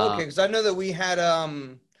 Oh, okay. Because I know that we had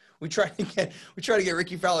we tried to get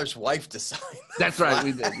Ricky Fowler's wife to sign. That's right,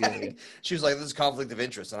 we did. Yeah. She was like, "This is conflict of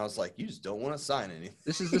interest," and I was like, "You just don't want to sign anything."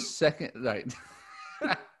 This is the second, right?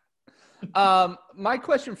 My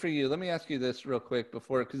question for you. Let me ask you this real quick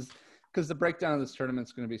before, because the breakdown of this tournament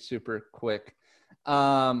is going to be super quick.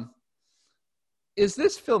 Is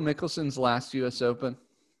this Phil Mickelson's last U.S. Open?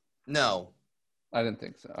 No. I didn't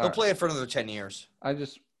think so. He'll play it for another 10 years. I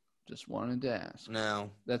just wanted to ask.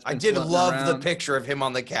 No. I did love around. the picture of him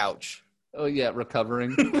on the couch. Oh, yeah,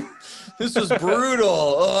 recovering. This was brutal.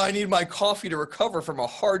 Oh, I need my coffee to recover from a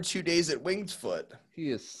hard 2 days at Winged Foot.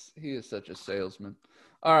 He is such a salesman.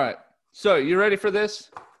 All right. So, you ready for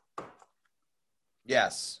this?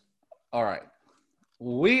 Yes. All right.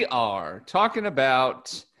 We are talking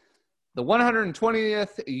about the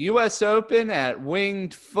 120th U.S. Open at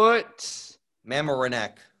Winged Foot.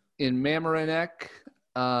 Mamaroneck. In Mamaroneck,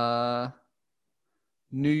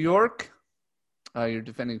 New York. Your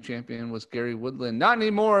defending champion was Gary Woodland. Not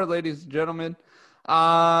anymore, ladies and gentlemen.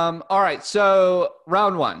 All right. So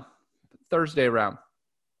round 1, Thursday round.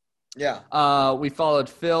 Yeah. We followed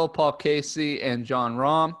Phil, Paul Casey, and John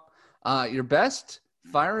Rahm. Your best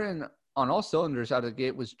firing on all cylinders out of the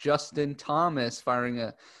gate was Justin Thomas,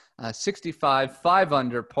 firing a 65, 5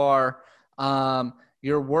 under par.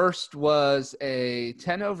 Your worst was a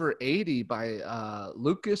 10 over 80 by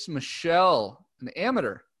Lucas Michelle, an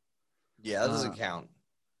amateur. Yeah, that doesn't count.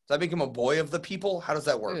 Does that make him a boy of the people? How does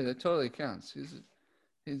that work? Yeah, that totally counts.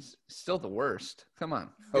 He's still the worst. Come on.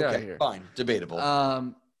 Get out of here. Fine. Debatable.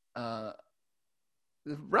 Round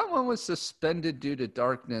 1 was suspended due to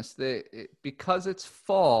darkness. Because it's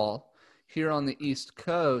fall here on the East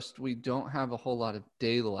Coast, we don't have a whole lot of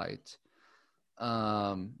daylight.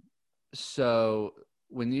 So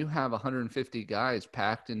when you have 150 guys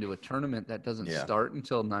packed into a tournament that doesn't start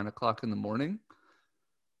until 9 o'clock in the morning,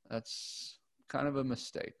 that's kind of a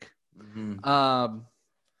mistake. Mm-hmm.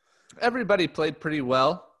 Everybody played pretty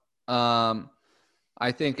well.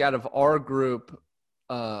 I think out of our group,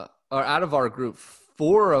 4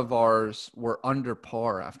 of ours were under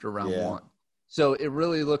par after round 1. So it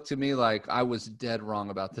really looked to me like I was dead wrong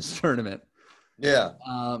about this tournament. Yeah.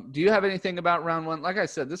 Do you have anything about round 1? Like I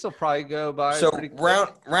said, this will probably go by. So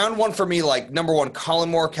round 1 for me, like number 1, Colin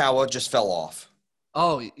Morikawa just fell off.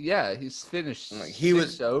 Oh yeah, he's finished. He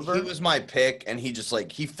was my pick, and he just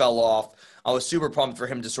he fell off. I was super pumped for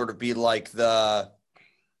him to sort of be like because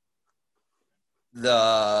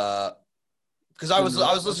I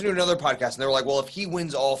was listening to another podcast, and they were like, well, if he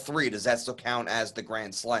wins all 3, does that still count as the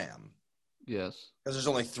Grand Slam? Yes. Because there's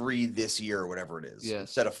only 3 this year or whatever it is. Yes.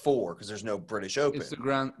 Instead of 4 because there's no British Open. It's the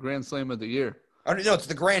Grand Slam of the year. No, it's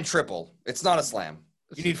the Grand Triple. It's not a Slam.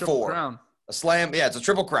 You need 4. Crown. A Slam, it's a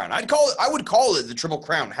Triple Crown. I would call it the Triple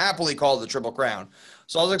Crown. Happily call it the Triple Crown.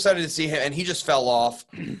 So I was excited to see him, and he just fell off.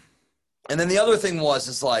 And then the other thing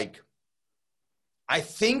is I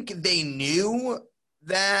think they knew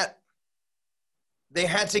that they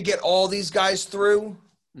had to get all these guys through.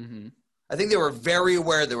 Mm-hmm. I think they were very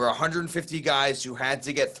aware there were 150 guys who had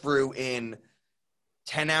to get through in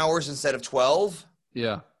 10 hours instead of 12.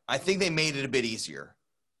 Yeah. I think they made it a bit easier.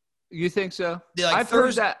 You think so? I've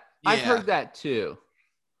heard that. Yeah. I've heard that too.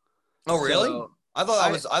 Oh, really? So, I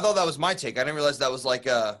thought that was my take. I didn't realize that was like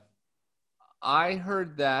a. I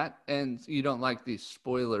heard that, and you don't like these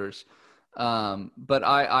spoilers, but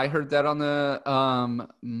I heard that on the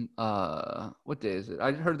what day is it?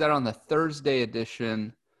 I heard that on the Thursday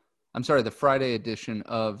edition. I'm sorry, the Friday edition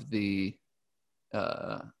of the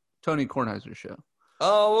Tony Kornheiser show.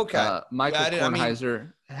 Oh, okay. Michael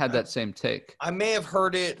Kornheiser had that same take. I may have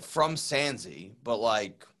heard it from Sansi, but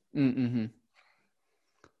in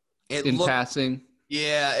passing.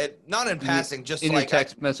 Yeah, not in passing, just in your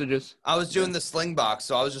text messages. I was doing the sling box,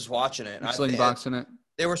 so I was just watching it. Sling boxing it.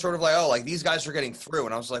 They were sort of these guys are getting through,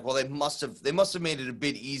 and I was like, well, they must have made it a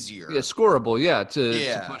bit easier. Yeah, scoreable,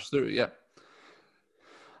 to push through, yeah.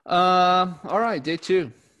 All right, day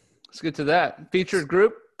 2. Let's get to that. Featured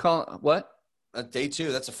group, what? Day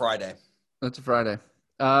 2, that's a Friday. That's a Friday.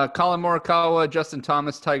 Colin Morikawa, Justin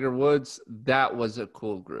Thomas, Tiger Woods. That was a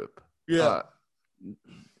cool group. Yeah.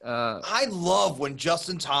 I love when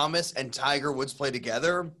Justin Thomas and Tiger Woods play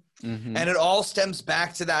together. Mm-hmm. And it all stems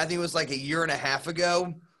back to that. I think it was like a year and a half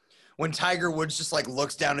ago when Tiger Woods just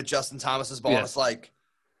looks down at Justin Thomas's ball. And it's like,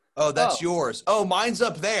 oh, that's yours. Oh, mine's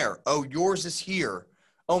up there. Oh, yours is here.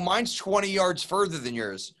 Oh, mine's 20 yards further than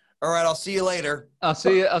yours. All right, I'll see you later. I'll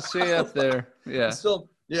see you up there. Yeah.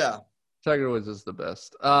 Yeah. Tiger Woods is the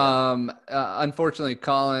best. Unfortunately,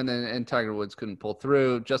 Colin and Tiger Woods couldn't pull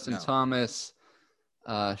through. Justin Thomas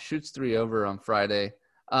shoots 3 over on Friday.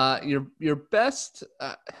 Your best.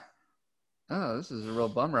 This is a real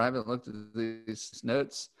bummer. I haven't looked at these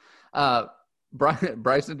notes.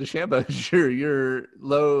 Bryson DeChambeau is your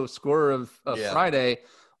low scorer of Friday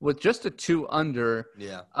with just a 2 under.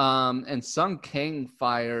 Yeah. And Sung Kang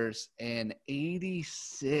fires an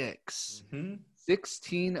 86. Mm-hmm.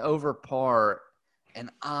 16 over par, and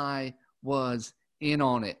I was in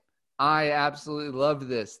on it. I absolutely love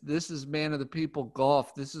this. This is man of the people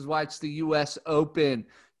golf. This is why it's the U.S. Open.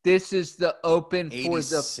 This is the Open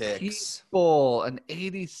 86. For the people. An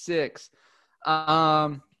 86.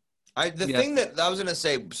 Thing that I was gonna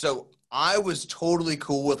say. So I was totally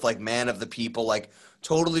cool with man of the people.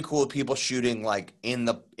 Totally cool with people shooting in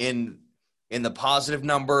the positive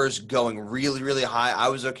numbers, going really really high. I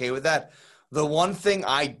was okay with that. The one thing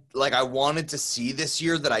I wanted to see this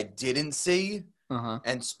year that I didn't see,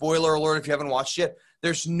 and spoiler alert if you haven't watched yet,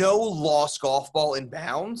 there's no lost golf ball in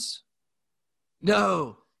bounds.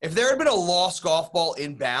 No. If there had been a lost golf ball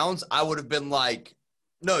in bounds, I would have been like,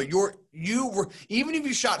 No, even if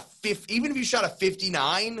you shot a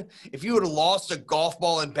 59, if you would have lost a golf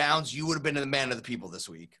ball in bounds, you would have been the man of the people this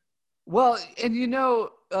week. Well, and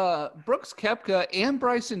Brooks Koepka and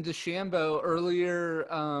Bryson DeChambeau earlier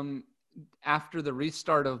after the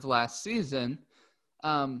restart of last season.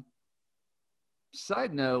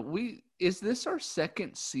 Side note, is this our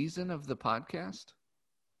second season of the podcast?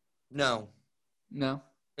 No.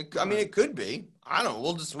 I mean, it could be. I don't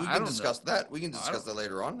know. We can discuss that. We can discuss that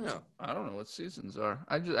later on. Yeah. I don't know what seasons are.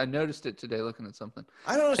 I noticed it today looking at something.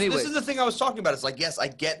 I don't know. Anyway. This is the thing I was talking about. It's like, yes, I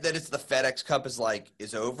get that it's the FedEx Cup is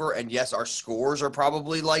over, and yes, our scores are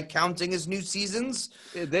probably like counting as new seasons.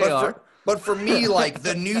 They are. But for me, like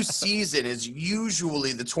the new season is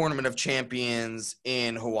usually the Tournament of Champions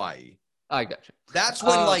in Hawaii. I gotcha. That's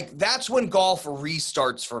when golf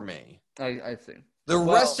restarts for me. I see. The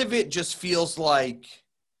rest of it just feels like,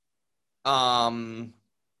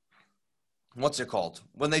 what's it called?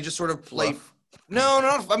 When they just sort of play. Fluff.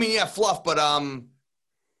 Fluff. But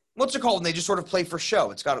what's it called? When they just sort of play for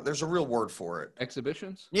show. There's a real word for it.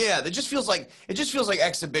 Exhibitions. Yeah, it just feels like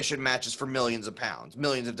exhibition matches for millions of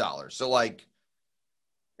dollars. So like,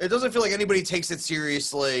 it doesn't feel like anybody takes it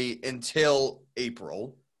seriously until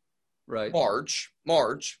April, right? March.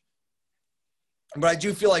 But I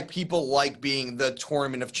do feel like people like being the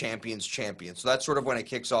Tournament of Champions champion. So that's sort of when it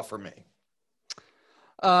kicks off for me.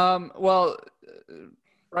 Well,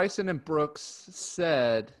 Bryson and Brooks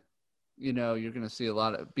said, you're going to see a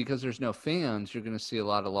lot of, because there's no fans, you're going to see a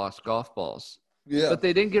lot of lost golf balls. Yeah. But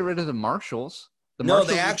they didn't get rid of the marshals.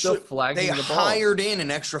 They actually hired in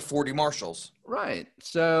an extra 40 marshals. Right.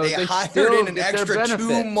 So they hired in an extra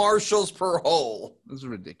 2 marshals per hole. This is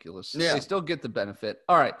ridiculous. Yeah. They still get the benefit.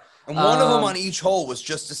 All right. And one of them on each hole was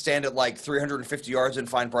just to stand at like 350 yards and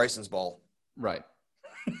find Bryson's ball. Right.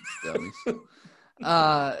 So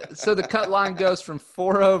the cut line goes from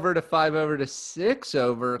 4 over to 5 over to 6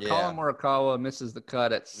 over. Yeah. Colin Morikawa misses the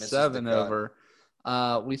cut at 7 over.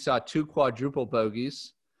 We saw 2 quadruple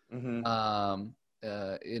bogeys. Mm-hmm.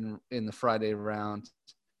 In the Friday round.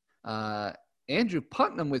 Andrew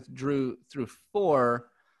Putnam withdrew through 4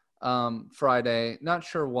 Friday. Not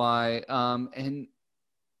sure why. And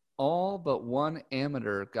all but one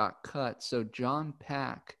amateur got cut. So John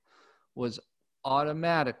Pack was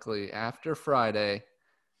automatically, after Friday,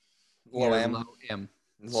 low am.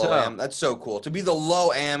 That's so cool. To be the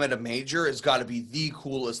low am at a major has got to be the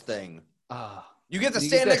coolest thing. You get to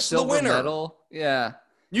stand next to the winner. Medal. Yeah.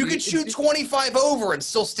 You could shoot 25 over and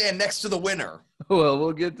still stand next to the winner. Well,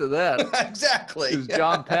 we'll get to that. Exactly. Because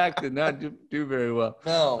John Pack did not do very well.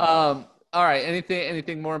 No. All right.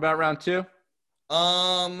 Anything more about round 2?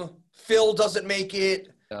 Phil doesn't make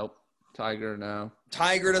it. Nope. Tiger, no.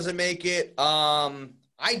 Tiger doesn't make it.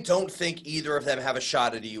 I don't think either of them have a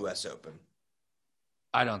shot at a U.S. Open.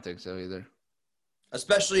 I don't think so either.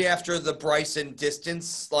 Especially after the Bryson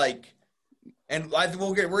distance, and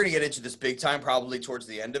we're gonna get into this big time probably towards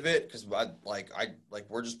the end of it, because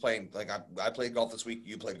we're just playing. I played golf this week.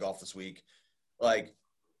 You played golf this week.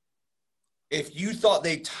 If you thought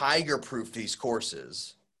they Tiger-proofed these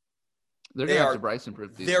courses, they're going to have to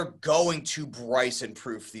Bryson-proof these. They're going to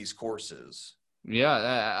Bryson-proof these courses.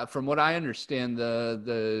 Yeah, from what I understand,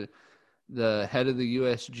 the head of the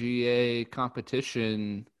USGA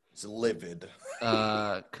competition is livid.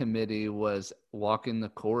 Committee was walking the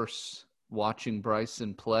course, watching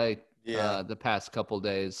Bryson play the past couple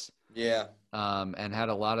days. Yeah. And had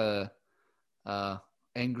a lot of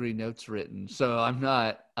angry notes written. So I'm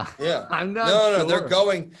not sure. No, they're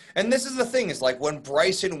going. And this is the thing, is when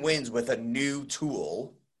Bryson wins with a new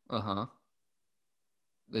tool.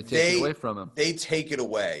 They take it away from him. They take it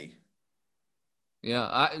away.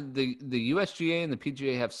 Yeah, the USGA and the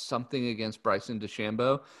PGA have something against Bryson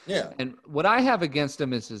DeChambeau. Yeah. And what I have against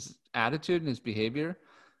him is his attitude and his behavior.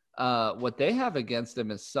 What they have against him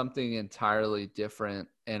is something entirely different.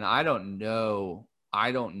 And I don't know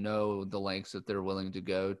the lengths that they're willing to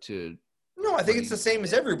go to. No, I think it's the same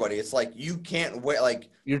as everybody. It's you can't wait.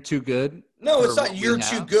 You're too good. No, it's not you're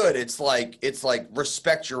too good. It's like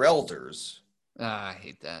respect your elders. I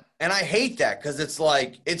hate that. And I hate that, because it's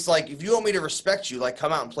like if you want me to respect you,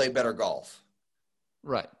 come out and play better golf.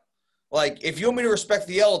 Right. If you want me to respect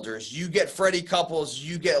the elders, you get Freddie Couples,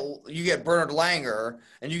 you get Bernard Langer,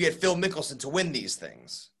 and you get Phil Mickelson to win these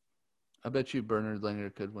things. I bet you Bernard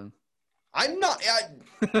Langer could win. I'm not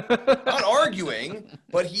arguing,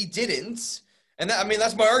 but he didn't. And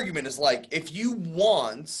that's my argument, is if you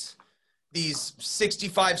want these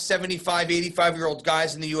 65, 75, 85-year-old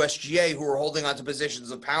guys in the USGA who are holding on to positions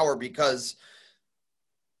of power because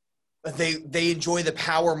they enjoy the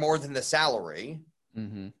power more than the salary.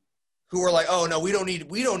 Mm-hmm. who are like, oh no, we don't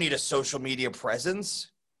need a social media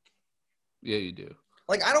presence. Yeah, you do.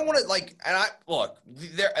 Like, I don't want to, like, and I look,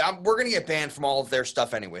 we're gonna get banned from all of their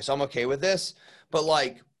stuff anyway, so I'm okay with this. But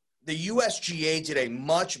like, the USGA did a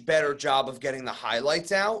much better job of getting the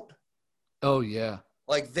highlights out. Oh yeah.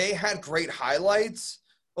 Like, they had great highlights,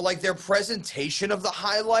 but like their presentation of the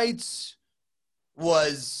highlights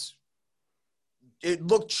it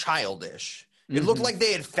looked childish. It looked like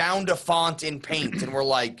they had found a font in Paint and were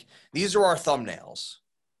like, these are our thumbnails.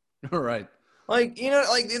 All right. Like, you know,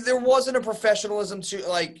 like there wasn't a professionalism to,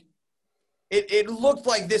 like, it looked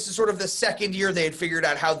like this is sort of the second year they had figured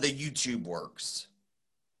out how the YouTube works.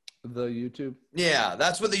 The YouTube? Yeah,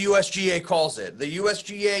 that's what the USGA calls it. The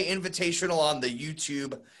USGA Invitational on the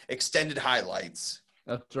YouTube extended highlights.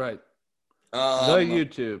 That's right. The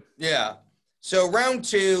YouTube. Yeah. So round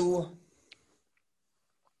two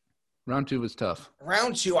was tough.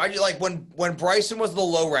 Round two, I like when Bryson was the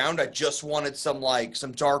low round, I just wanted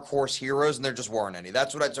some dark horse heroes, and there just weren't any.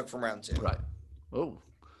 That's what I took from round two. Right. Oh.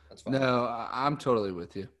 That's fine. No, I'm totally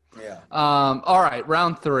with you. Yeah. All right,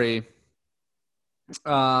 round three.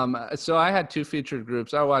 So I had two featured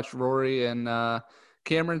groups. I watched Rory and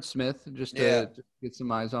Cameron Smith just to get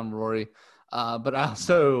some eyes on Rory. But I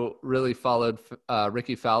also really followed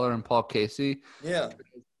Ricky Fowler and Paul Casey. Yeah.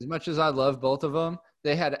 As much as I love both of them,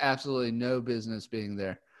 they had absolutely no business being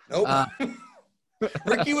there. Nope.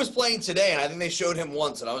 Ricky was playing today, and I think they showed him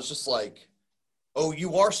once, and I was just like, oh,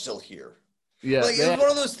 you are still here. Yeah. Like, it's one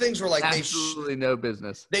of those things where, like, absolutely no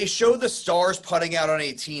business. They show the stars putting out on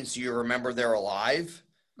 18, so you remember they're alive.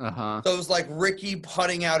 Uh-huh. So it was like Ricky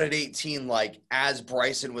putting out at 18, like, as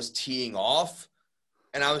Bryson was teeing off.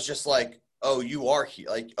 And I was just like, oh, you are here.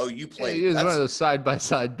 Like, oh, you played. Yeah, it was one of those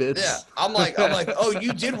side-by-side bits. Yeah. I'm like, oh,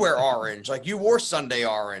 you did wear orange. Like, you wore Sunday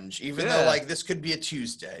orange, even though, like, this could be a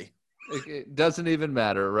Tuesday. It doesn't even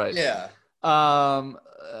matter, right? Yeah.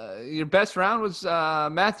 Your best round was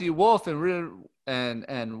Matthew Wolf,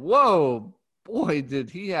 and whoa, boy, did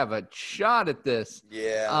he have a shot at this.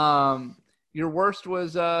 Yeah. Your worst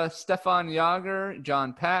was Stefan Yager,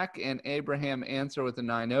 John Pack, and Abraham Answer with a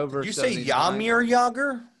 9 over. Did you say Yamir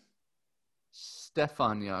Yager?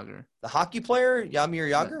 Stefan Yager. The hockey player? Yamir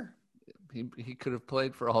Yager? He could have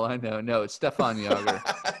played for all I know. No, it's Stefan Yager.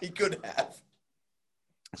 He could have.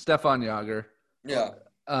 Stefan Yager. Yeah.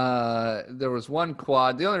 There was one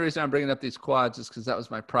quad. The only reason I'm bringing up these quads is because that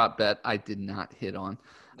was my prop bet I did not hit on.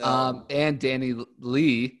 No. And Danny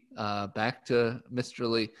Lee, back to Mr.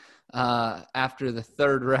 Lee, after the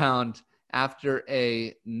third round, after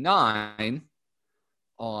a 9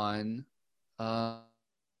 on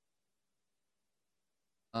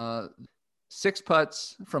 6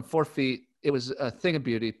 putts from 4 feet. It was a thing of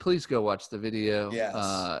beauty. Please go watch the video. Yes.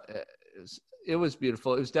 It was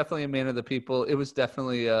beautiful. It was definitely a man of the people. It was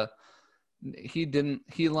definitely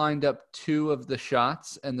he lined up 2 of the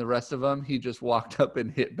shots, and the rest of them he just walked up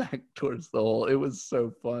and hit back towards the hole. It was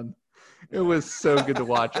so fun. It was so good to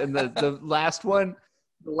watch. And the last one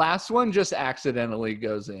just accidentally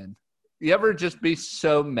goes in. You ever just be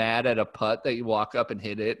so mad at a putt that you walk up and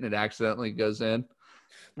hit it and it accidentally goes in?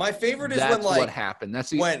 My favorite is That's when, like, what happened. That's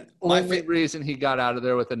the only reason he got out of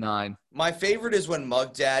there with a 9. My favorite is when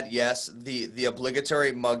Mug Dad, the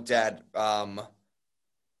obligatory Mug Dad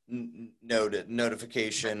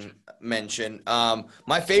notification mention.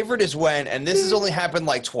 My favorite is when, and this has only happened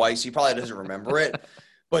like twice. He probably doesn't remember it,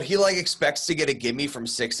 but he like expects to get a gimme from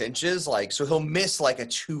 6 inches, like, so he'll miss like a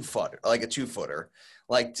 2-footer,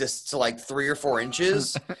 like just to like 3 or 4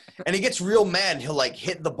 inches, and he gets real mad. And he'll like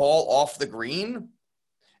hit the ball off the green.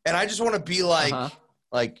 And I just want to be like,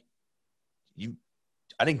 I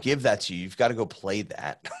didn't give that to you. You've got to go play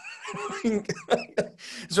that. I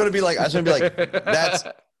just want to be like,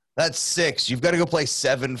 that's 6. You've got to go play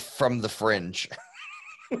 7 from the fringe.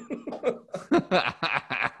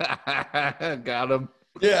 Got him.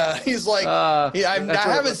 Yeah, he's like, I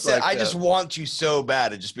haven't said. Like I just want you so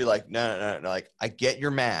bad to just be like, no. Like, I get you're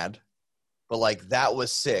mad, but like that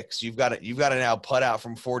was 6. You've got to now putt out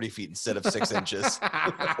from 40 feet instead of 6 inches.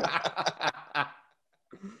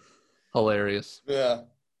 Hilarious. Yeah.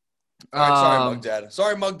 All right,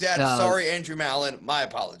 sorry, Mug Dad. Sorry, Andrew Mallon. My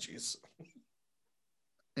apologies.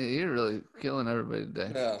 You're really killing everybody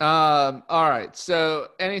today. Yeah. All right. So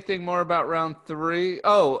anything more about round 3?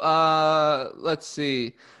 Oh, let's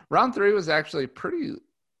see. Round 3 was actually pretty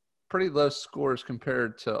low scores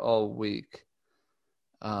compared to all week.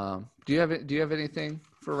 Do you have anything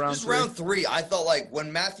for round 3? Round 3, I thought, like,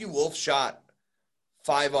 when Matthew Wolf shot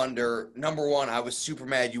 5 under, number one, I was super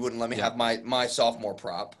mad you wouldn't let me have my sophomore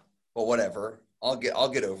prop. But whatever. I'll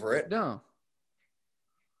get over it. No.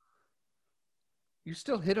 You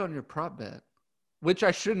still hit on your prop bet, which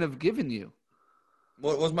I shouldn't have given you.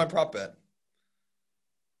 What was my prop bet?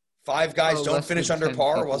 5 guys don't Less finish than under 10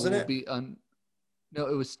 par, people wasn't will it? be No,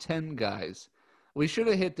 it was 10 guys. We should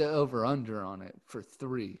have hit the over-under on it for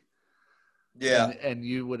 3. Yeah. And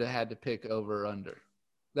you would have had to pick over-under.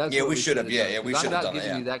 That's Yeah, what we should have. done, Yeah, we should have done it. giving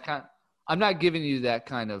Yeah. you that kind. I'm not giving you that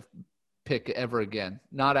kind of pick ever again.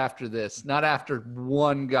 Not after this. Not after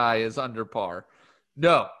one guy is under par.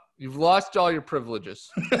 No, you've lost all your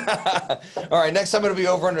privileges. All right, next time it'll be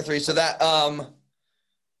over under 3. So that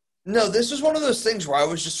no, this was one of those things where I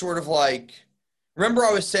was just sort of like, remember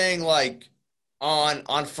I was saying like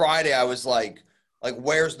on Friday I was like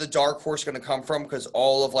where's the dark horse going to come from, because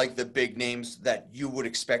all of like the big names that you would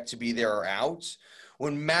expect to be there are out.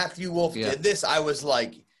 When Matthew Wolff did this, I was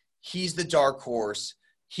like, he's the dark horse.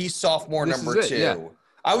 He's sophomore number 2. Yeah.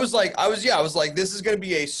 I was like, this is going to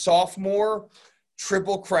be a sophomore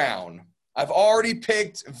triple crown. I've already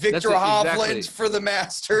picked Victor Hovland for the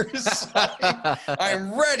Masters.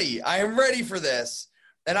 I'm ready. I am ready for this.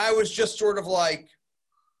 And I was just sort of like,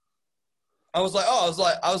 I was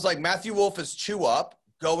like, Matthew Wolff is 2 up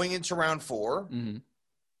going into round 4. Mm-hmm.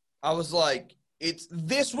 I was like,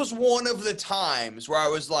 this was one of the times where I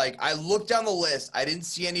was like, I looked down the list. I didn't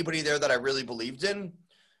see anybody there that I really believed in.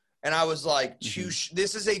 And I was like,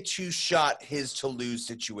 this is a 2-shot his to lose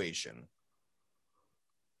situation,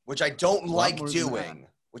 which I don't like doing.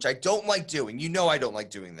 You know, I don't like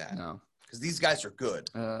doing that. No, because these guys are good.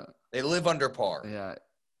 They live under par. Yeah,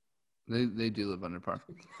 they do live under par.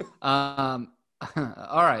 All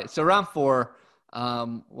right, so round 4.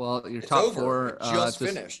 Well, your top over. 4 just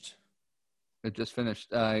finished. It just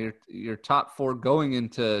finished. Your top 4 going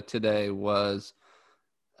into today was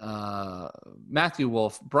Matthew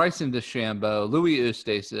Wolff, Bryson DeChambeau, Louis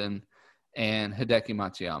Oosthuizen, and Hideki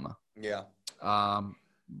Matsuyama. Yeah.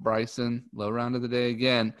 Bryson, low round of the day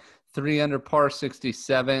again, 3 under par,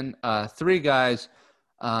 67. 3 guys.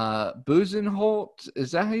 Buzenholt,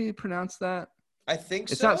 is that how you pronounce that? I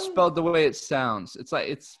think it's so. Not spelled the way it sounds.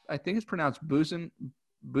 I think it's pronounced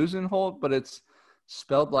Buzenholt, but it's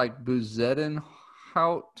spelled like Buzedenhout.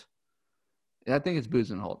 I think it's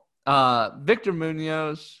Buzenholt. Victor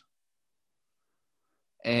Munoz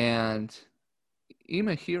and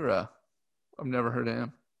Imahira. I've never heard of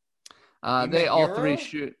him. They all 3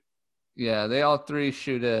 shoot. Yeah, they all 3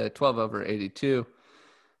 shoot a 12 over 82.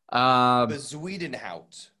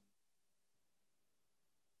 Bezuidenhout.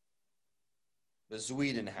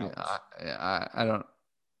 Yeah, I don't.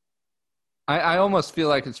 I almost feel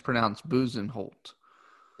like it's pronounced Buzenholt.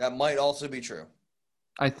 That might also be true.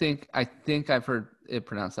 I think I've heard it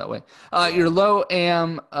pronounced that way. Your low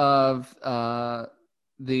am of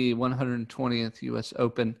the 120th U.S.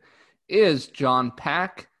 Open is John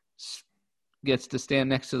Pack. Gets to stand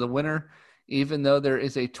next to the winner, even though there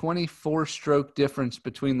is a 24-stroke difference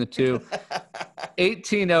between the two.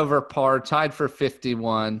 18 over par, tied for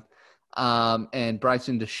 51. And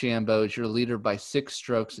Bryson DeChambeau is your leader by 6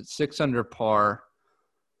 strokes at 6 under par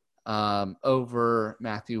over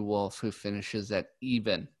Matthew Wolff, who finishes at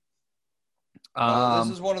even. This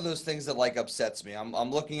is one of those things that like upsets me.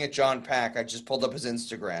 I'm looking at John Pack. I just pulled up his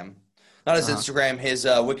Instagram. Not his Instagram, his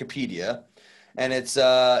Wikipedia. And it's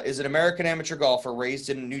is an American amateur golfer raised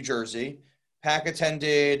in New Jersey. Pack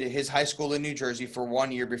attended his high school in New Jersey for 1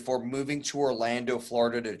 year before moving to Orlando,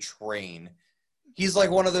 Florida to train. He's like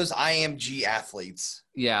one of those IMG athletes.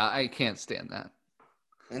 Yeah, I can't stand that.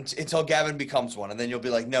 Until Gavin becomes one, and then you'll be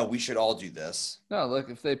like, no, we should all do this. No, look,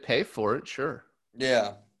 if they pay for it, sure.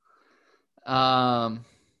 Yeah.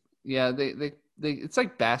 Yeah, they it's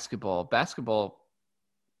like basketball. Basketball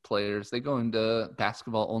players, they go into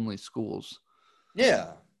basketball-only schools.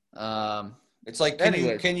 Yeah. It's like,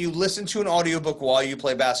 can you listen to an audiobook while you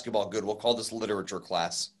play basketball? Good. We'll call this literature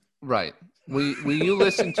class. Right. Will you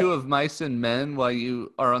listen to Of Mice and Men while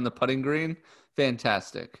you are on the putting green?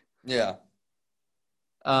 Fantastic. Yeah.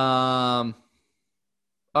 All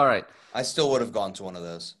right. I still would have gone to one of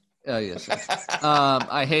those. Oh, yes.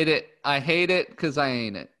 I hate it because I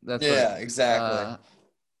ain't it. That's right. Exactly.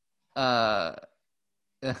 All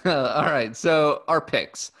right. So our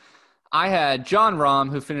picks. I had John Rahm,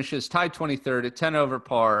 who finishes tied 23rd at 10 over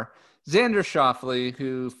par. Xander Schauffele,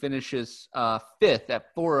 who finishes 5th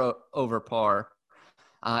at 4 over par.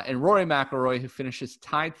 And Rory McIlroy, who finishes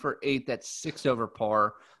tied for 8th at 6 over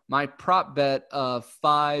par. My prop bet of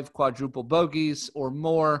 5 quadruple bogeys or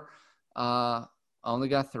more, I only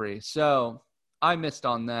got 3. So I missed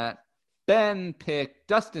on that. Ben picked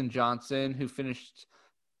Dustin Johnson, who finished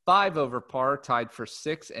 5 over par, tied for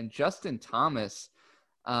 6th. And Justin Thomas,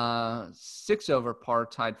 6 over par,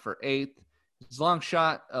 tied for 8th. His long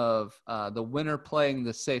shot of the winner playing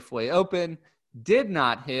the Safeway Open did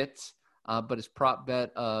not hit, but his prop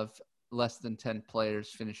bet of less than 10 players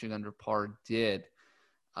finishing under par did.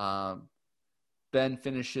 Ben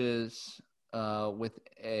finishes with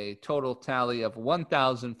a total tally of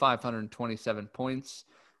 1,527 points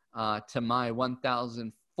to my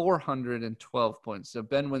 1,412 points. So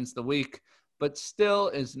Ben wins the week, but still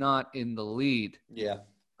is not in the lead. Yeah.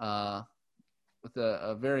 With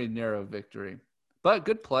a very narrow victory. But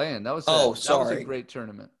good playing. That was Oh, that was a sorry. great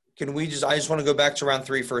tournament. I just want to go back to round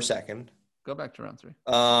 3 for a second. Go back to round 3.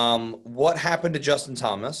 What happened to Justin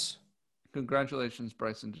Thomas? Congratulations,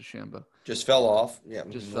 Bryson DeChambeau. Just fell off. Yeah,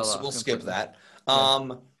 We'll skip that. Yeah.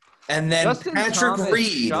 And then Justin Patrick Thomas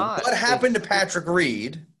Reed. What happened to Patrick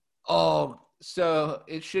Reed? Oh, so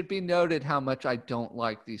it should be noted how much I don't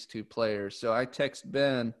like these two players. So I text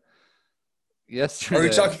Ben yesterday. Are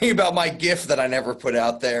you talking about my GIF that I never put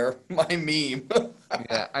out there? My meme.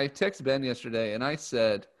 Yeah, I texted Ben yesterday and I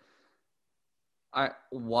said,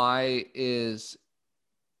 why is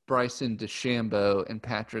Bryson DeChambeau and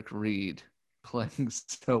Patrick Reed playing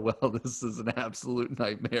so well? This is an absolute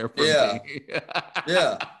nightmare for me.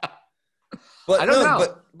 Yeah. But I don't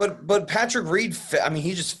know. But Patrick Reed,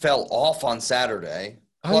 he just fell off on Saturday.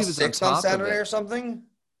 Plus he was 6 on Saturday or something?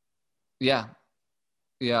 Yeah.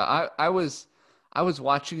 Yeah, I was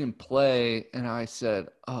watching him play and I said,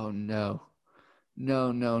 oh no.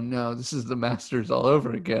 No. This is the Masters all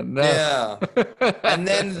over again. No. Yeah. And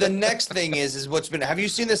then the next thing is what's been – have you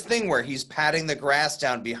seen this thing where he's patting the grass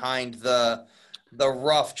down behind the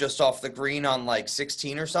rough just off the green on like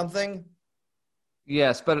 16 or something?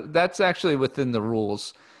 Yes, but that's actually within the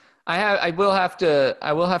rules. I will have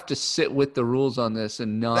to sit with the rules on this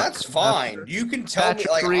and not. That's fine. You can tell me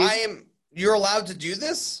you're allowed to do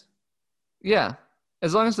this? Yeah.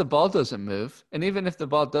 As long as the ball doesn't move. And even if the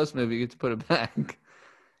ball does move, you get to put it back.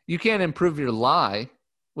 You can't improve your lie,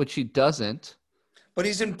 which he doesn't. But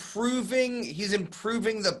he's improving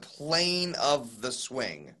the plane of the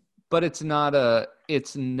swing. But it's not a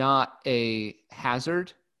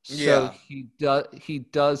hazard. So he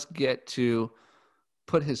does get to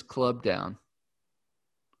put his club down.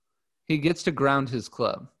 He gets to ground his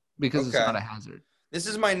club because it's not a hazard. This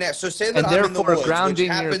is my next. So say that I'm in the woods, which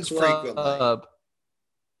happens frequently.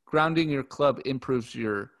 Grounding your club improves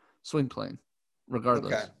your swing plane,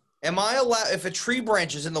 regardless. Okay. Am I allowed, if a tree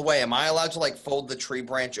branch is in the way, am I allowed to like fold the tree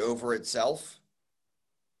branch over itself?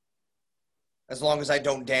 As long as I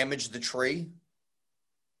don't damage the tree?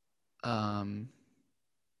 Can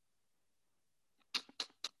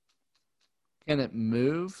it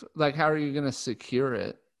move? Like, how are you going to secure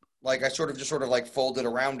it? Like, I sort of like fold it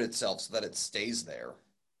around itself so that it stays there.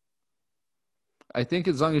 I think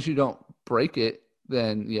as long as you don't break it,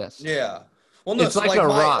 then yes. Yeah. Well, no, it's like a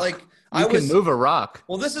rock. You can move a rock.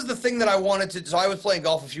 Well, this is the thing that I wanted to. So I was playing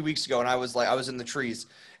golf a few weeks ago, and I was in the trees,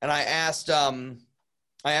 and I asked cousin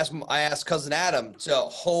Adam to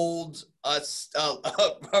hold a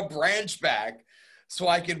branch back so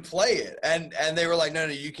I can play it, and they were like, no,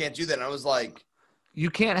 you can't do that. And I was like, you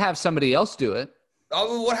can't have somebody else do it.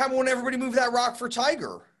 Oh, what happened when everybody moved that rock for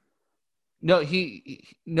Tiger? No,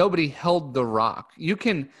 nobody held the rock. You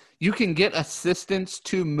can get assistance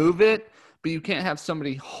to move it, but you can't have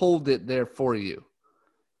somebody hold it there for you.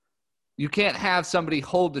 You can't have somebody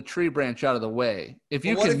hold the tree branch out of the way. If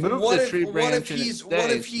you can move the tree branch, what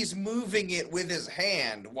if he's moving it with his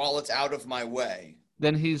hand while it's out of my way?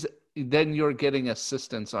 Then you're getting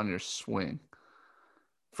assistance on your swing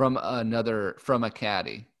from a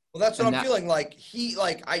caddy. Well, that's what I'm feeling like. He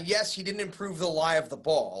didn't improve the lie of the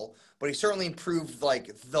ball, but he certainly improved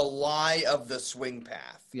like the lie of the swing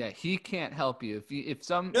path. Yeah, he can't help you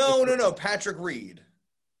No, Patrick Reed.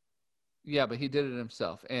 Yeah, but he did it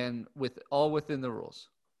himself, and within the rules.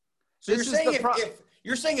 So you're saying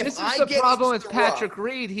if this I is the get problem with Patrick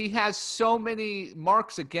Reed, he has so many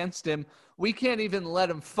marks against him. We can't even let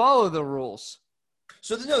him follow the rules.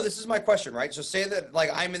 So this is my question, right? So say that like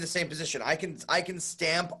I'm in the same position. I can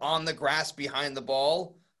stamp on the grass behind the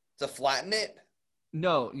ball to flatten it?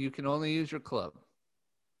 No, you can only use your club.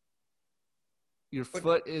 Your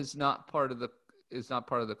foot is not part of the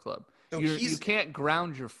club. So you can't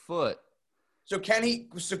ground your foot. So can he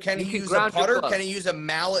use a putter? Can he use a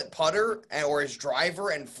mallet putter or his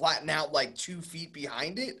driver and flatten out like 2 feet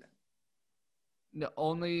behind it? No,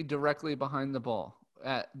 only directly behind the ball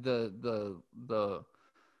at the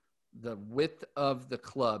width of the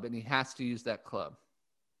club, and he has to use that club.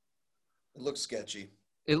 It looks sketchy.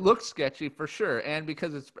 It looks sketchy for sure, and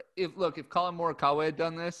because if Colin Morikawa had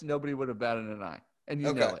done this, nobody would have batted an eye, and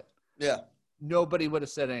you know it. Yeah. nobody would have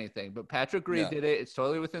said anything. But Patrick Reed did it. It's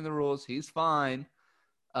totally within the rules. He's fine.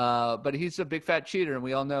 But he's a big fat cheater, and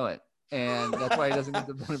we all know it. And that's why he doesn't get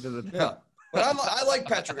the benefit of the doubt. Yeah. But I like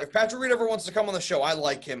Patrick. If Patrick Reed ever wants to come on the show, I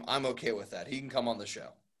like him. I'm okay with that. He can come on the show.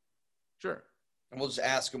 Sure. And we'll just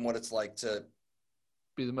ask him what it's like to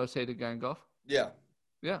be the most hated guy in golf. Yeah.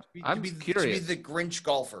 Yeah. I'm curious. To be the Grinch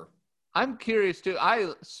golfer. I'm curious too.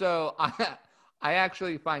 I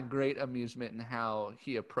actually find great amusement in how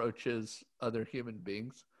he approaches other human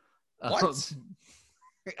beings. What? What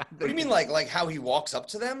do you mean, like how he walks up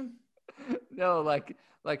to them? No, like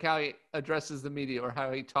how he addresses the media, or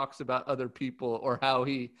how he talks about other people, or how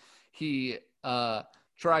he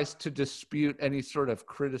tries to dispute any sort of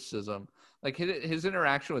criticism. Like his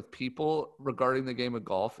interaction with people regarding the game of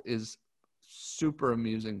golf is super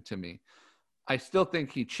amusing to me. I still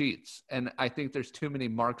think he cheats, and I think there's too many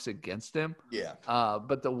marks against him. Yeah.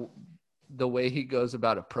 But the way he goes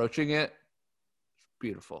about approaching it,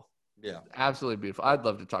 beautiful. Yeah. Absolutely beautiful. I'd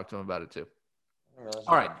love to talk to him about it too.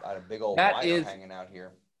 All right. I had a big old wire hanging out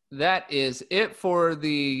here. That is it for the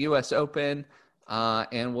U.S. Open.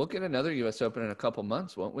 And we'll get another U.S. Open in a couple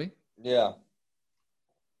months, won't we? Yeah.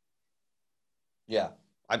 Yeah.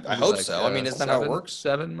 I hope so. I mean, isn't that how it works?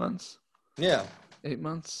 7 months? Yeah. 8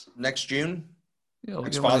 months? Next June? Yeah, we'll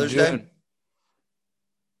next Father's Day?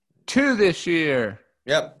 2 this year.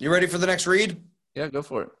 Yep. You ready for the next read? Yeah, go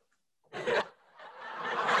for it.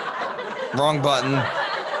 Wrong button.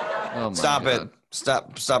 Oh my Stop God. it.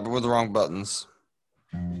 Stop it with the wrong buttons.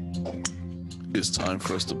 It's time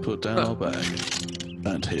for us to put down our bag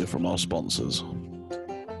and hear from our sponsors.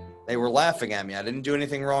 They were laughing at me. I didn't do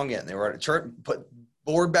anything wrong yet. They were put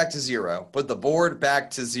board back to 0. Put the board back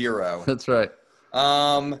to 0. That's right.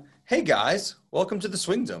 Hey guys, welcome to the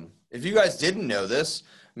Swingdom. If you guys didn't know this,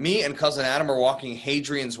 me and cousin Adam are walking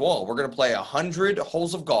Hadrian's Wall. We're going to play 100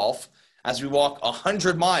 holes of golf as we walk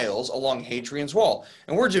 100 miles along Hadrian's Wall.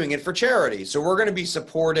 And we're doing it for charity. So we're going to be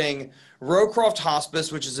supporting Rowcroft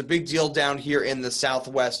Hospice, which is a big deal down here in the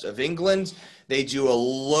southwest of England. They do a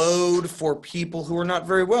load for people who are not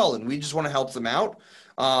very well, and we just want to help them out.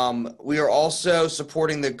 We are also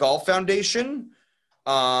supporting the Golf Foundation.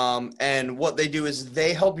 And what they do is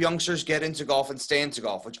they help youngsters get into golf and stay into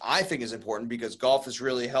golf, which I think is important because golf has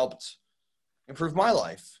really helped improve my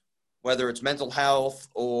life, whether it's mental health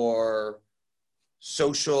or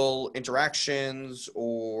social interactions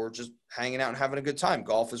or just hanging out and having a good time.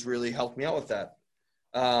 Golf has really helped me out with that.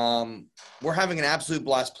 We're having an absolute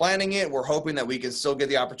blast planning it. We're hoping that we can still get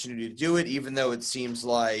the opportunity to do it, even though it seems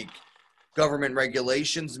like government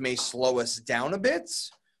regulations may slow us down a bit.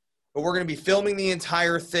 But we're going to be filming the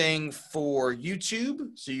entire thing for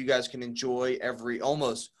YouTube, so you guys can enjoy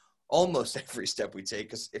almost every step we take,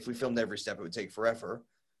 because if we filmed every step, it would take forever.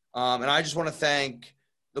 And I just want to thank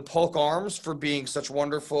the Polk Arms for being such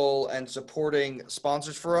wonderful and supporting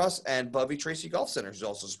sponsors for us, and Bubby Tracy Golf Center is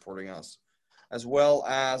also supporting us, as well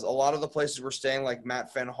as a lot of the places we're staying, like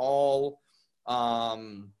Matt Fenn Hall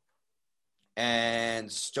and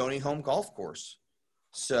Stony Home Golf Course.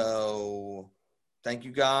 So thank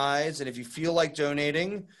you guys. And if you feel like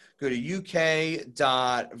donating, go to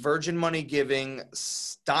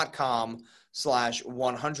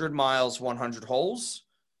uk.virginmoneygiving.com/100 miles, 100 holes.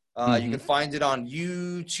 You can find it on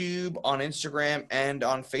YouTube, on Instagram, and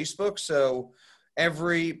on Facebook. So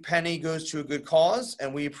every penny goes to a good cause,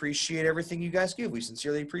 and we appreciate everything you guys give. We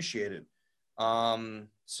sincerely appreciate it. So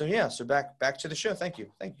back to the show. Thank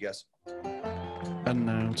you. Thank you, guys. And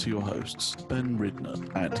now to your hosts, Ben Ridner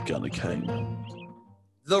and Gunnar Kane.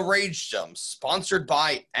 The Rage Jump, sponsored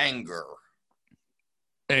by Anger.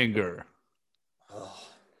 Anger.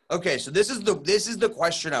 Okay, so this is the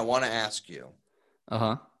question I want to ask you.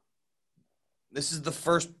 Uh-huh. This is the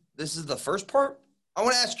first part. I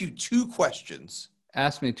want to ask you 2 questions.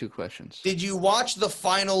 Ask me 2 questions. Did you watch the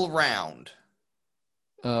final round?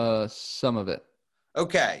 Some of it.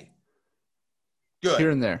 Okay. Good.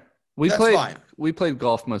 Here and there. That's fine. We played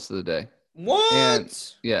golf most of the day. What?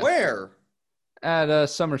 And, yeah. Where? At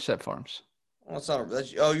Somerset Farms. Well, it's not.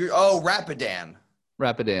 Rapidan.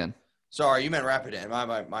 Rapidan. Sorry, you meant Rapidan.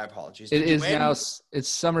 My apologies. It is now. It's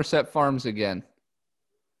Somerset Farms again.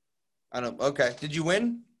 Okay. Did you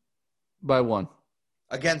win? By 1.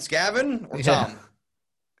 Against Gavin or Tom?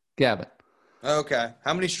 Gavin. Okay.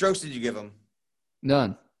 How many strokes did you give him?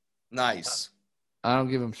 None. Nice. I don't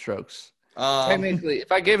give him strokes. Technically,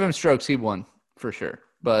 if I gave him strokes, he won for sure.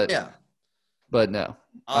 But yeah. But no,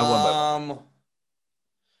 I won by 1.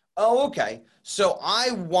 Oh, okay. So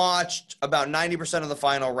I watched about 90% of the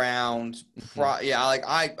final round.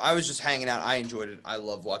 I was just hanging out. I enjoyed it. I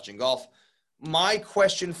love watching golf. My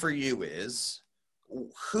question for you is,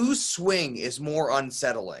 whose swing is more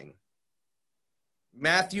unsettling?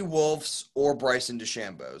 Matthew Wolf's or Bryson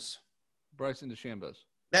DeChambeau's? Bryson DeChambeau's.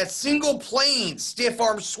 That single plane stiff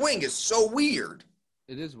arm swing is so weird.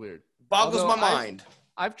 It is weird. Boggles my mind.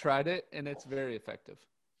 I've tried it, and it's very effective.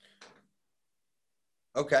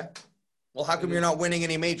 Okay. Well, how come you're not winning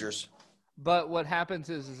any majors? But what happens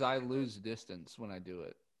is I lose distance when I do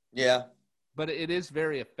it. Yeah. But it is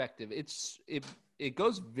very effective. It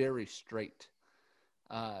goes very straight.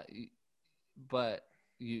 But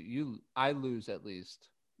I lose at least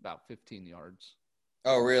about 15 yards.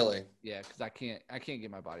 Oh, really? Yeah, because I can't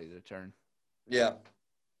get my body to turn. Yeah.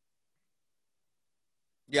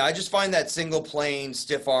 Yeah, I just find that single plane,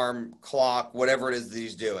 stiff arm, clock, whatever it is that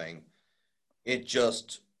he's doing, it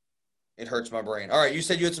hurts my brain. All right, you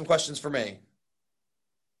said you had some questions for me.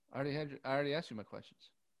 I already asked you my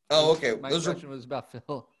questions. Oh, okay. My question was about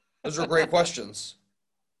Phil. Those are great questions.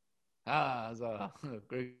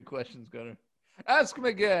 Great questions, Gunnar. Ask him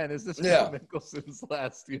again. Is this Phil Mickelson's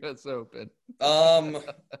last U.S. Open?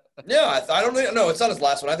 Yeah, I don't think. No, it's not his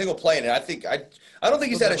last one. I think he'll play in it. I don't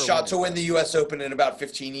think he's had a shot to win the U.S. Open in about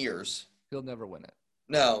 15 years. He'll never win it.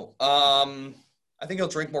 No. I think he'll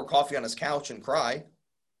drink more coffee on his couch and cry.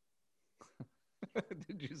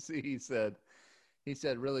 Did you see? He said,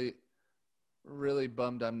 really, really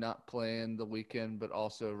bummed I'm not playing the weekend, but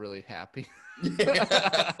also really happy.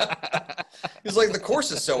 He's like, the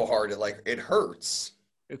course is so hard, it hurts.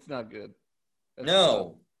 It's not good.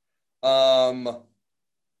 No. No,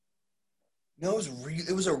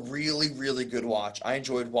 it was a really, really good watch. I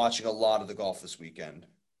enjoyed watching a lot of the golf this weekend.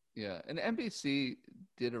 Yeah, and NBC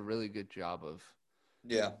did a really good job of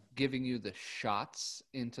giving you the shots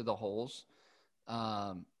into the holes.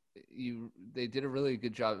 They did a really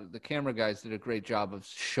good job. The camera guys did a great job of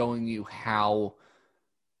showing you how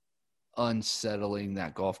unsettling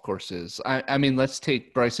that golf course is. I mean, let's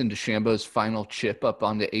take Bryson DeChambeau's final chip up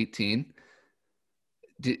onto 18.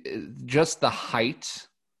 Just the height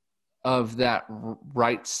of that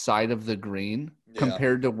right side of the green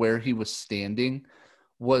compared to where he was standing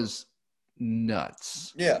was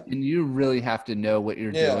nuts. Yeah. And you really have to know what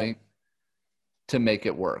you're doing to make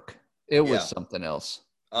it work. It was something else.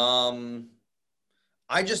 I'm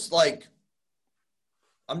just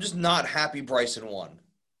not happy Bryson won.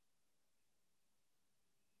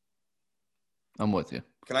 I'm with you.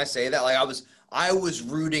 Can I say that? I was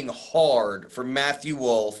rooting hard for Matthew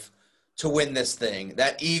Wolf to win this thing.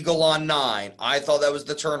 That eagle on 9, I thought that was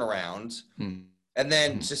the turnaround. And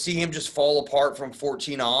then to see him just fall apart from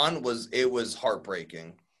 14 on was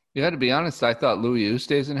heartbreaking. You had to be honest. I thought Louis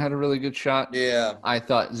Oosthuizen had a really good shot. Yeah. I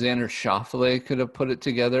thought Xander Schauffele could have put it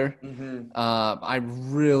together. Mm-hmm. I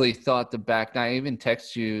really thought the back 9, I even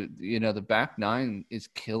text you, the back 9 is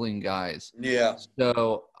killing guys. Yeah.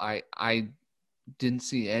 So I didn't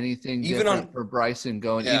see anything different for Bryson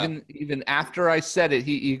going. Yeah. Even after I said it,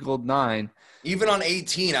 he eagled 9. Even on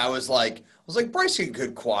 18, I was like, Bryson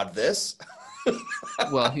could quad this.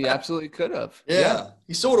 Well, he absolutely could have. Yeah.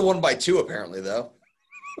 He still would have won by 2, apparently, though.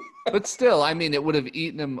 But still, I mean, it would have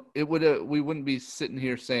eaten him. We wouldn't be sitting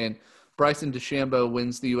here saying Bryson DeChambeau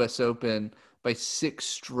wins the U.S. Open by 6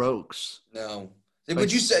 strokes. No.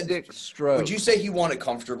 Would you say 6 strokes? Would you say he won it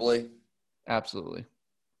comfortably? Absolutely.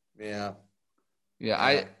 Yeah. Yeah.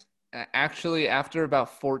 I actually, after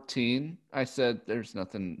about 14, I said, "There's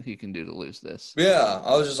nothing he can do to lose this." Yeah,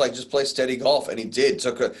 I was just like, just play steady golf, and he did.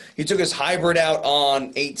 He took his hybrid out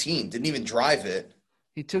on 18. Didn't even drive it.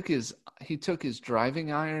 He took his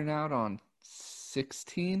driving iron out on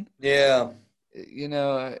 16. Yeah.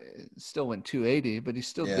 Still went 280, but he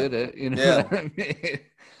still did it. You know Yeah. what I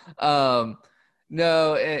mean?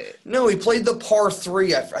 No, he played the par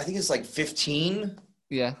 3. I think it's like 15.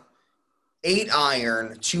 Yeah. 8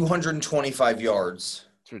 iron, 225 yards.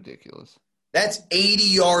 It's ridiculous. That's 80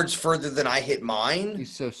 yards further than I hit mine.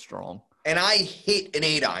 He's so strong. And I hit an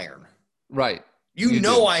 8 iron. Right. You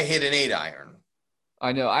know I hit an 8 iron.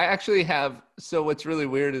 I know. I actually have. So what's really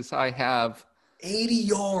weird is I have 80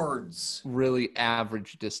 yards. Really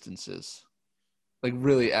average distances. Like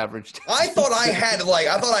really average distances. I thought I had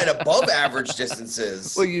above average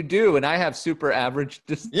distances. Well, you do, and I have super average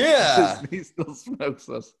distances. Yeah. He still smokes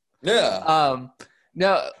us. Yeah.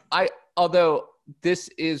 Although this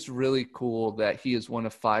is really cool that he is one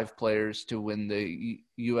of 5 players to win the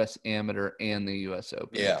U.S. Amateur and the U.S.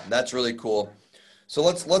 Open. Yeah, that's really cool. So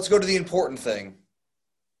let's go to the important thing.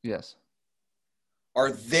 Yes.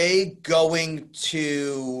 Are they going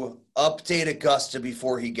to update Augusta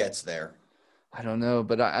before he gets there? I don't know,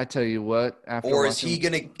 but I tell you what. Is he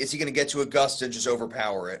gonna get to Augusta and just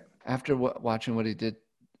overpower it? After watching what he did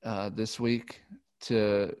this week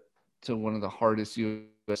to to one of the hardest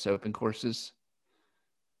U.S. Open courses.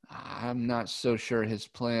 I'm not so sure his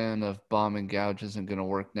plan of bomb and gouge isn't going to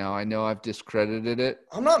work now. I know I've discredited it.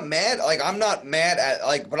 I'm not mad. I'm not mad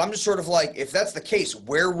at but I'm just sort of like, if that's the case,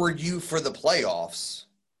 where were you for the playoffs?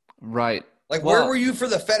 Right. Where were you for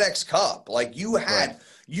the FedEx Cup? You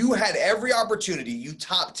had every opportunity. You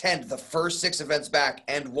top 10 the first 6 events back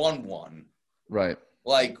and won one. Right.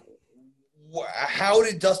 How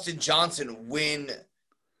did Dustin Johnson win?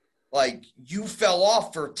 You fell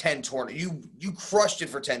off for 10 tournaments. You crushed it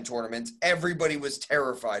for 10 tournaments. Everybody was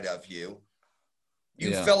terrified of you.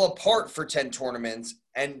 You fell apart for 10 tournaments,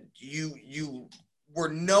 and you were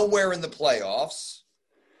nowhere in the playoffs.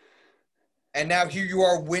 And now here you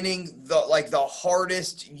are winning the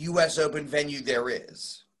hardest U.S. Open venue there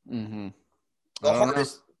is. Mm-hmm. The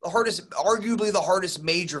hardest, arguably the hardest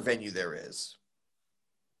major venue there is.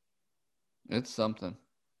 It's something.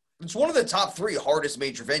 It's one of the top 3 hardest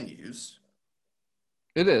major venues.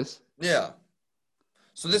 It is. Yeah.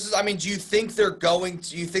 So this is, do you think they're going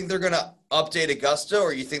to update Augusta,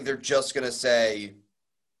 or you think they're just going to say,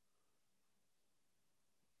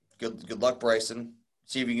 good luck, Bryson.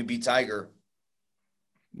 See if you can beat Tiger.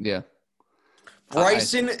 Yeah.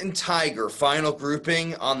 Bryson and Tiger, final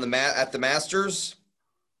grouping on the at the Masters.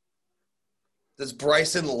 Does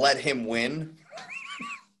Bryson let him win?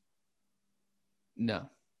 No.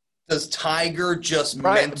 Does Tiger just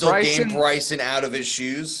game Bryson out of his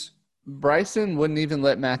shoes? Bryson wouldn't even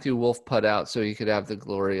let Matthew Wolff putt out so he could have the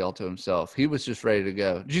glory all to himself. He was just ready to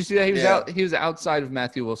go. Did you see that? He was outside of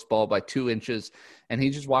Matthew Wolff's ball by 2 inches, and he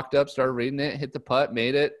just walked up, started reading it, hit the putt,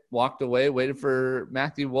 made it, walked away, waited for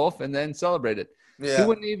Matthew Wolff, and then celebrated. Yeah. He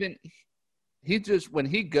wouldn't even – when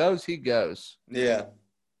he goes, he goes. Yeah.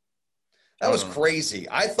 That was crazy.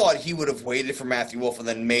 I thought he would have waited for Matthew Wolff and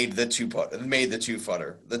then made the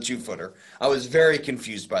two-footer. I was very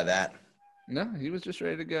confused by that. No, he was just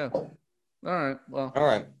ready to go. All right. Well, all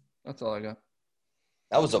right. That's all I got.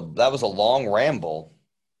 That was a long ramble.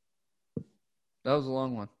 That was a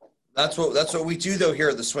long one. That's what we do though here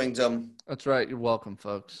at the Swingdom. That's right. You're welcome,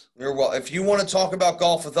 folks. You're welcome. If you want to talk about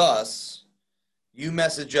golf with us, you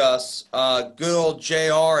message us. Good old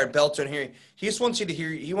JR at Belton here. He just wants you to hear.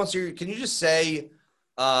 He wants you. Can you just say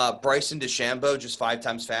Bryson DeChambeau just 5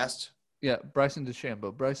 times fast? Yeah, Bryson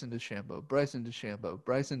DeChambeau. Bryson DeChambeau. Bryson DeChambeau.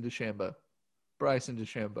 Bryson DeChambeau. Bryson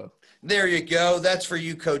DeChambeau. There you go. That's for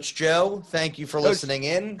you, Coach Joe. Thank you for listening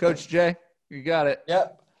in. Coach Jay, you got it.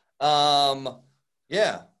 Yep.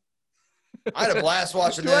 Yeah. I had a blast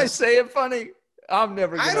watching this. Do I say it funny? I'm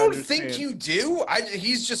never going to understand. Think you do.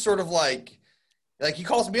 He's just sort of like he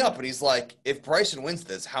calls me up and he's like, if Bryson wins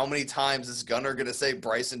this, how many times is Gunnar going to say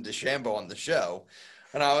Bryson DeChambeau on the show?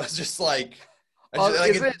 And I was just like,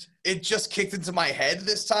 it just kicked into my head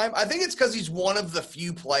this time. I think it's because he's one of the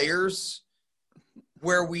few players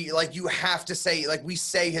where we you have to say we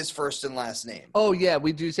say his first and last name. Oh yeah,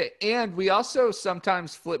 we do say, and we also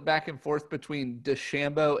sometimes flip back and forth between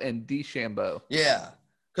DeChambeau and DeChambeau. Yeah,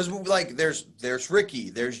 because there's Ricky,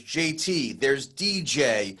 there's JT, there's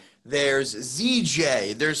DJ, there's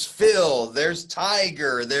ZJ, there's Phil, there's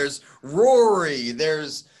Tiger, there's Rory,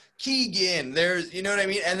 there's Keegan, there's, you know what I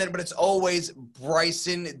mean? And then, but it's always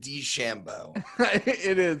Bryson DeChambeau.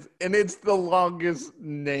 It is. And it's the longest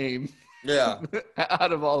name. Yeah.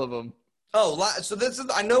 Out of all of them. Oh, so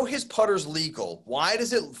I know his putter's legal. Why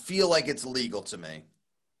does it feel like it's legal to me?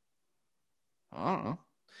 I don't know.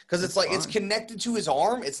 Because it's connected to his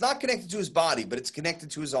arm. It's not connected to his body, but it's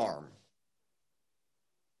connected to his arm.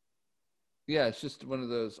 Yeah, it's just one of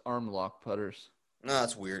those arm lock putters. No,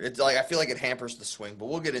 that's weird. It's I feel like it hampers the swing, but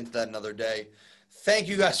we'll get into that another day. Thank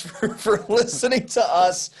you guys for listening to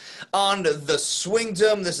us on the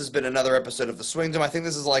Swingdom. This has been another episode of the Swingdom. I think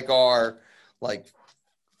this is our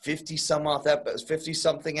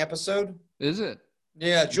 50-something episode. Is it?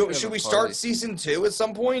 Yeah. Should we start season 2 at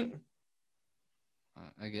some point?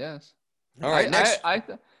 I guess. All right.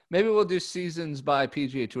 Maybe we'll do seasons by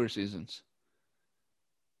PGA Tour seasons.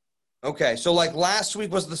 Okay, so last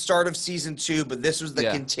week was the start of season 2, but this was the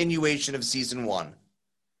continuation of season 1.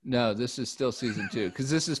 No, this is still season 2 because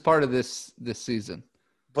this is part of this season.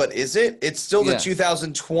 But is it? It's still the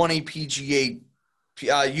 2020 PGA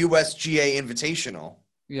USGA Invitational.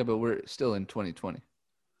 Yeah, but we're still in 2020.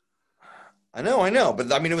 I know,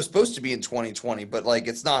 but it was supposed to be in 2020, but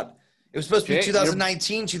it's not. It was supposed to be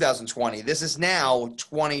 2019, 2020. This is now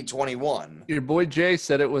 2021. Your boy Jay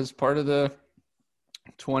said it was part of the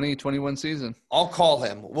 2021 season. I'll call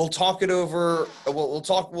him. We'll talk it over. We'll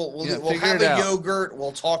talk. We'll have a yogurt.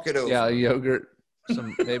 We'll talk it over. Yeah, yogurt.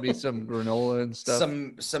 Maybe some granola and stuff.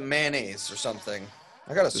 Some mayonnaise or something.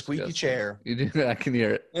 I got a squeaky chair. You do? I can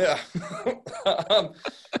hear it. Yeah.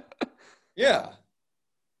 Yeah.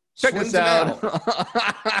 Check us out.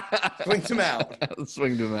 Swing them out.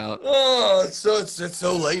 Swing them out. Oh, it's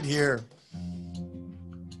so late here.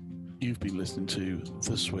 You've been listening to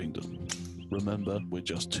The Swingdom. Remember, we're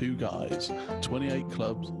just two guys, 28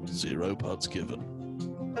 clubs, 0 putts given.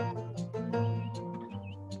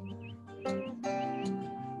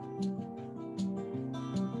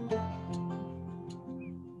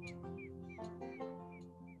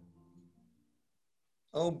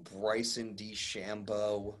 Oh, Bryson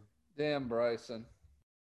DeChambeau. Damn, Bryson.